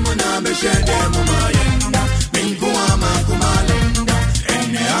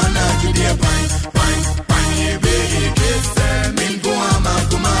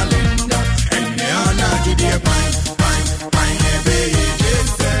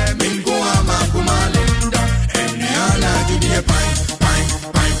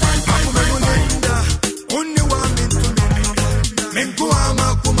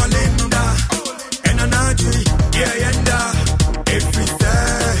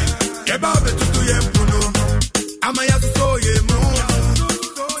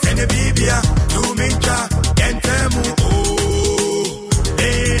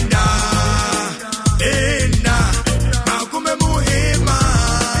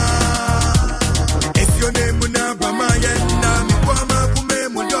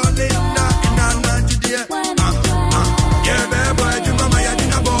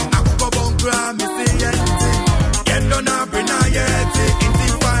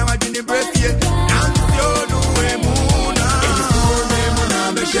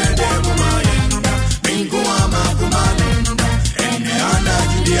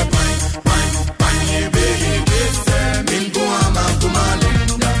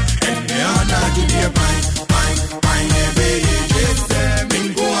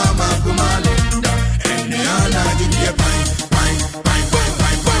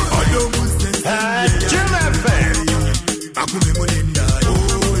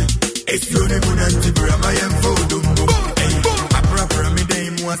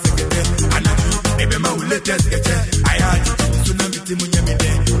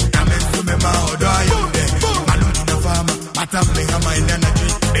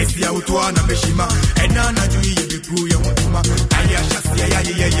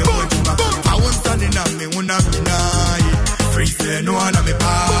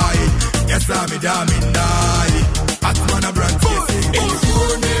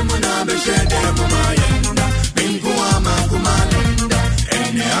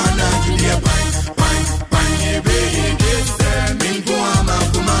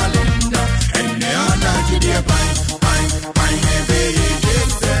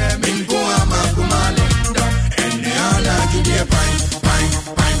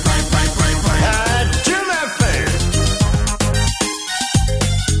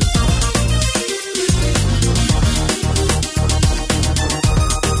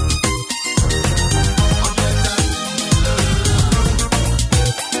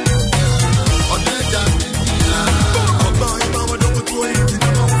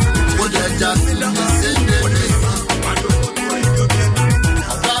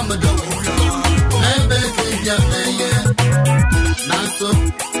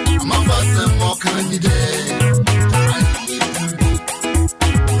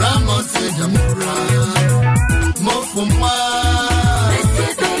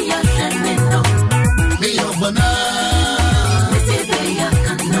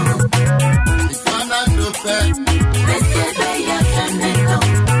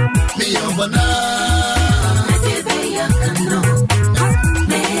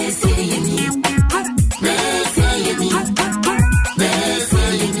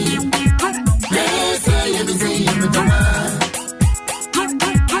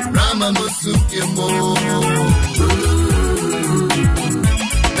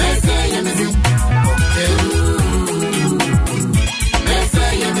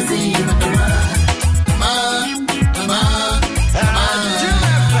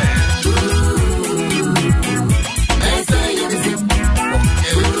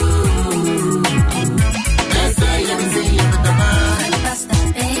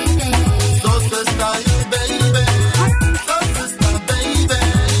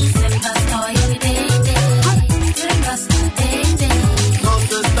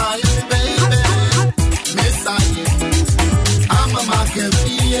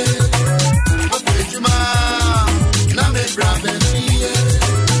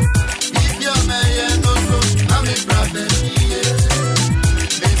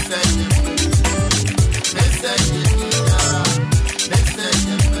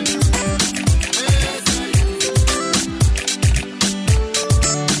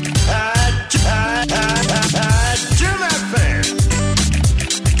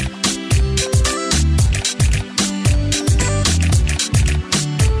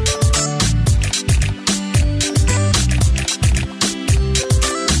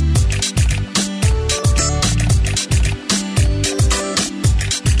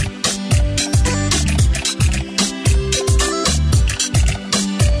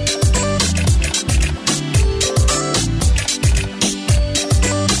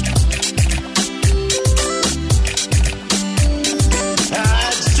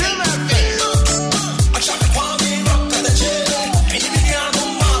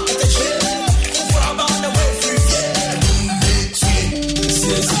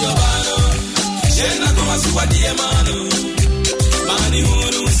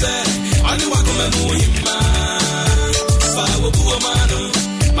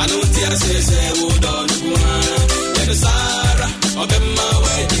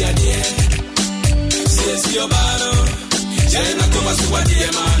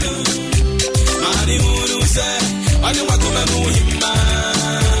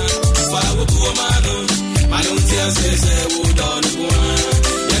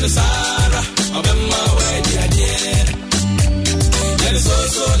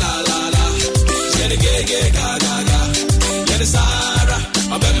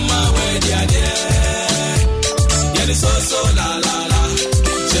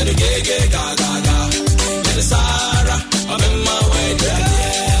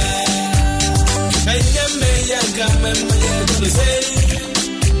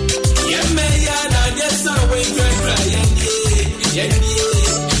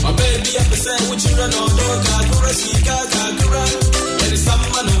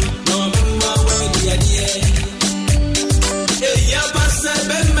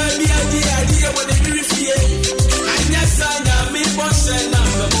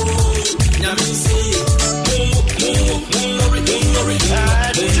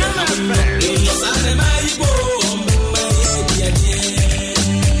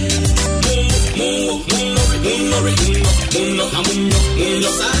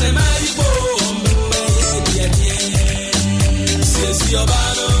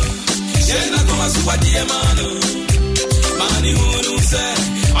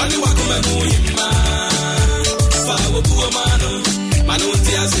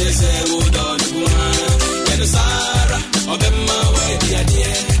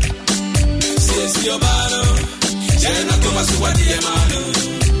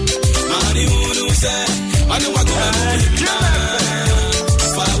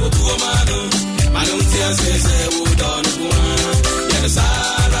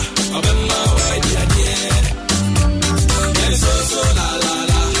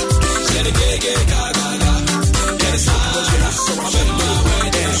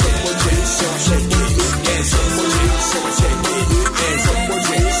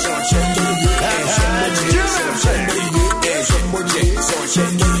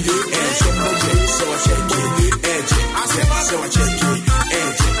 I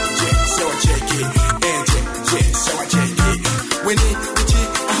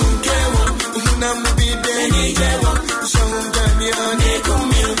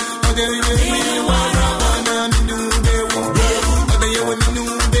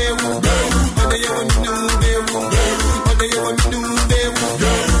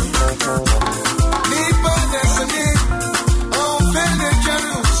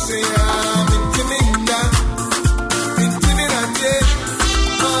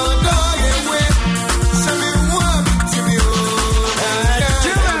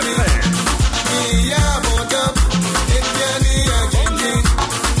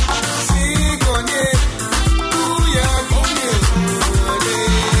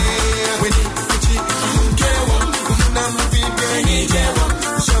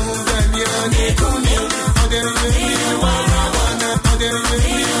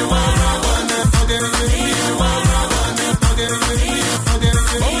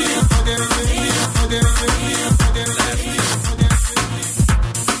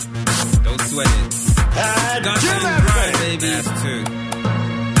Don't sweat it. Got that right, baby. That's true.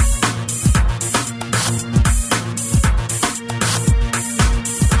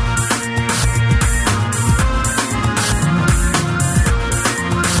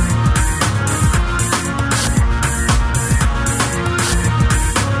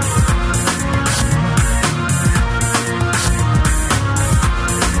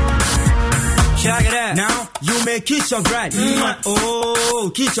 Check it out. Now you may kiss your bride.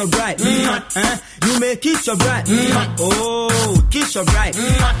 Oh, kiss your bride. You may kiss your bride. Oh, kiss your bride.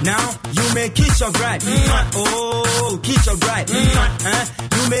 Now you may kiss your bride. Oh, kiss your bride.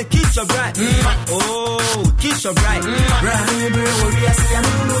 You may kiss your bride. Oh, kiss your bride.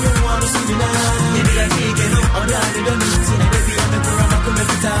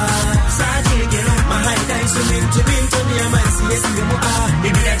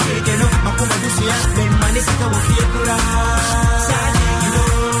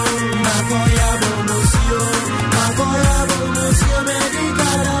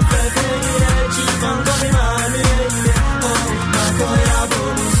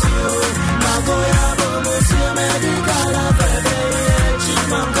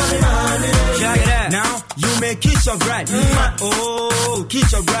 Kiss your bride. Oh,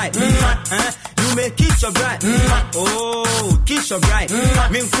 kiss your bride. You may kiss your bride. Oh, kiss your bride.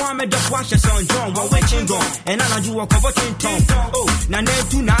 Me kwame the wash son John, what waiting gone. And I do walk over Tinton. Oh, na ne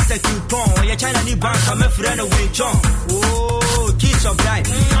tu na se tu pon. Ya China ni bank come friend away John. Oh, kiss your bride.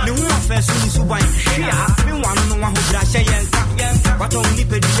 Me who first so wine. Me want no one who bra say yanka. What only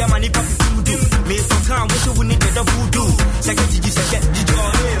pe dia mani pa do. Me for can we to need the voodoo. Second second kiss your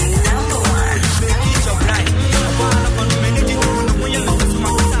bride.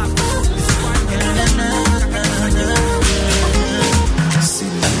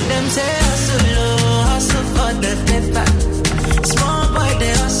 Them say hustle for the paper. Small boy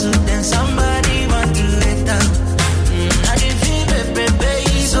they hustle, then somebody want to let down. I didn't feel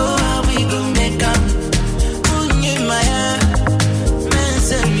baby, so how we gon' make up? Put in my hand, man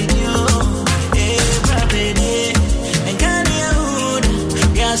send me you. Hey, baby, and can't you?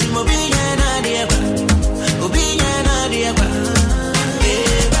 Yes, I'm be an idea.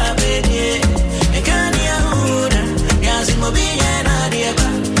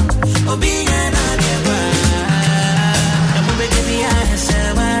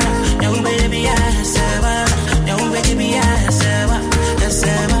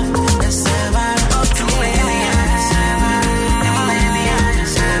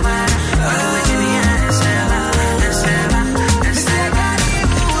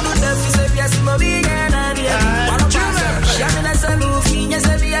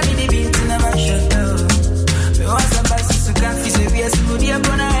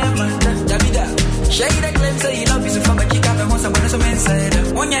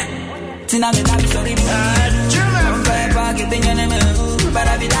 Tina me that sorry I'm fire pocket thing and but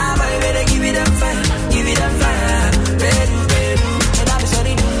I be down by better give it up fire Peru and I be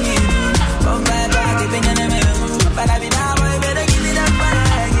sorry do you I'm fire pocket thing and but I be down by better give it up fire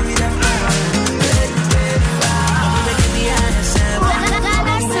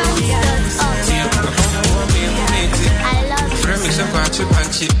I love you so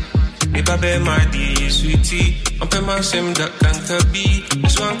much. Me babe my dear sweetie, I'm pe my same that can be.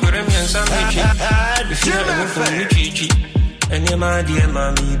 So I'm putting me on some if you ever for me chichi. And your my dear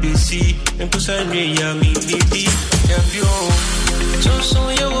mommy busy, and push on me yummy baby. So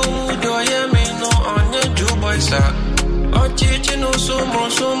you do I me no on your Joe boy sir. Oh chichi no so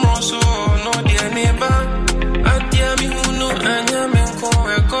no dear neighbor. I dear me who know and yamin ko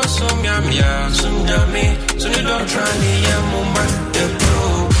e ko so miamia so you don't try me yamuma the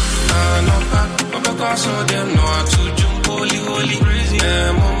pro. No, because of them know how to jump holy crazy.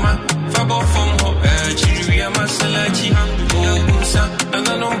 Mama, fabo from her, Chiria Masalachi, Ogusa, and I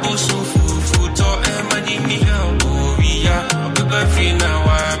don't go so food or Emadini, Oria, the free now, I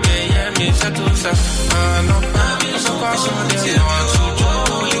may have Satusa. No, because of them know how to jump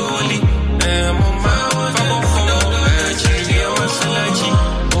holy. Mama, fabo from her, Chiria Masalachi,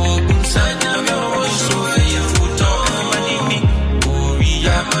 Ogusa, and I don't go so food or Emadini,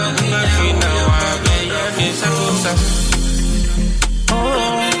 Oria.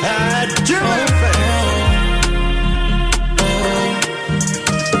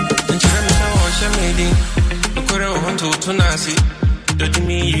 To Nasi, don't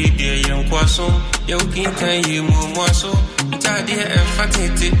me, dear young Quason, you can't you move so. Tidy and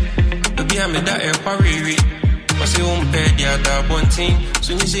fatty, but be a meda and parry. Was your own bed, the other one thing.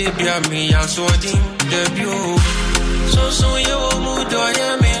 So you say, be a me, I'll sort in the view. So you move do ya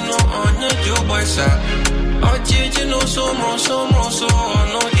me no on your Joe boy sir. Oh Gigi no so no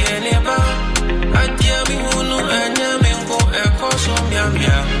the neighbor. I dear me who no and ya me go a course of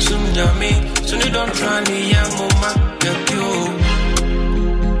yamia. Soon yummy, so you don't try me yamoma.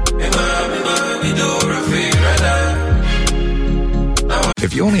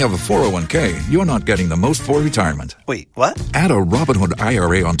 If you only have a 401k, you're not getting the most for retirement. Wait, what? Add a Robinhood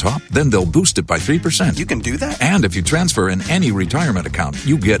IRA on top, then they'll boost it by 3%. You can do that? And if you transfer in any retirement account,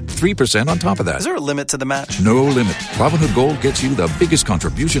 you get 3% on top of that. Is there a limit to the match? No limit. Robinhood Gold gets you the biggest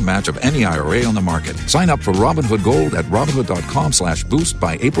contribution match of any IRA on the market. Sign up for Robinhood Gold at Robinhood.com/boost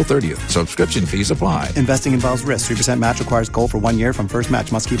by April 30th. Subscription fees apply. Investing involves risk. 3% match requires gold for 1 year from first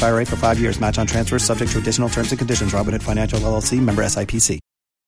match. Must keep IRA for 5 years. Match on transfers subject to additional terms and conditions. Robinhood Financial LLC. Member SIPC.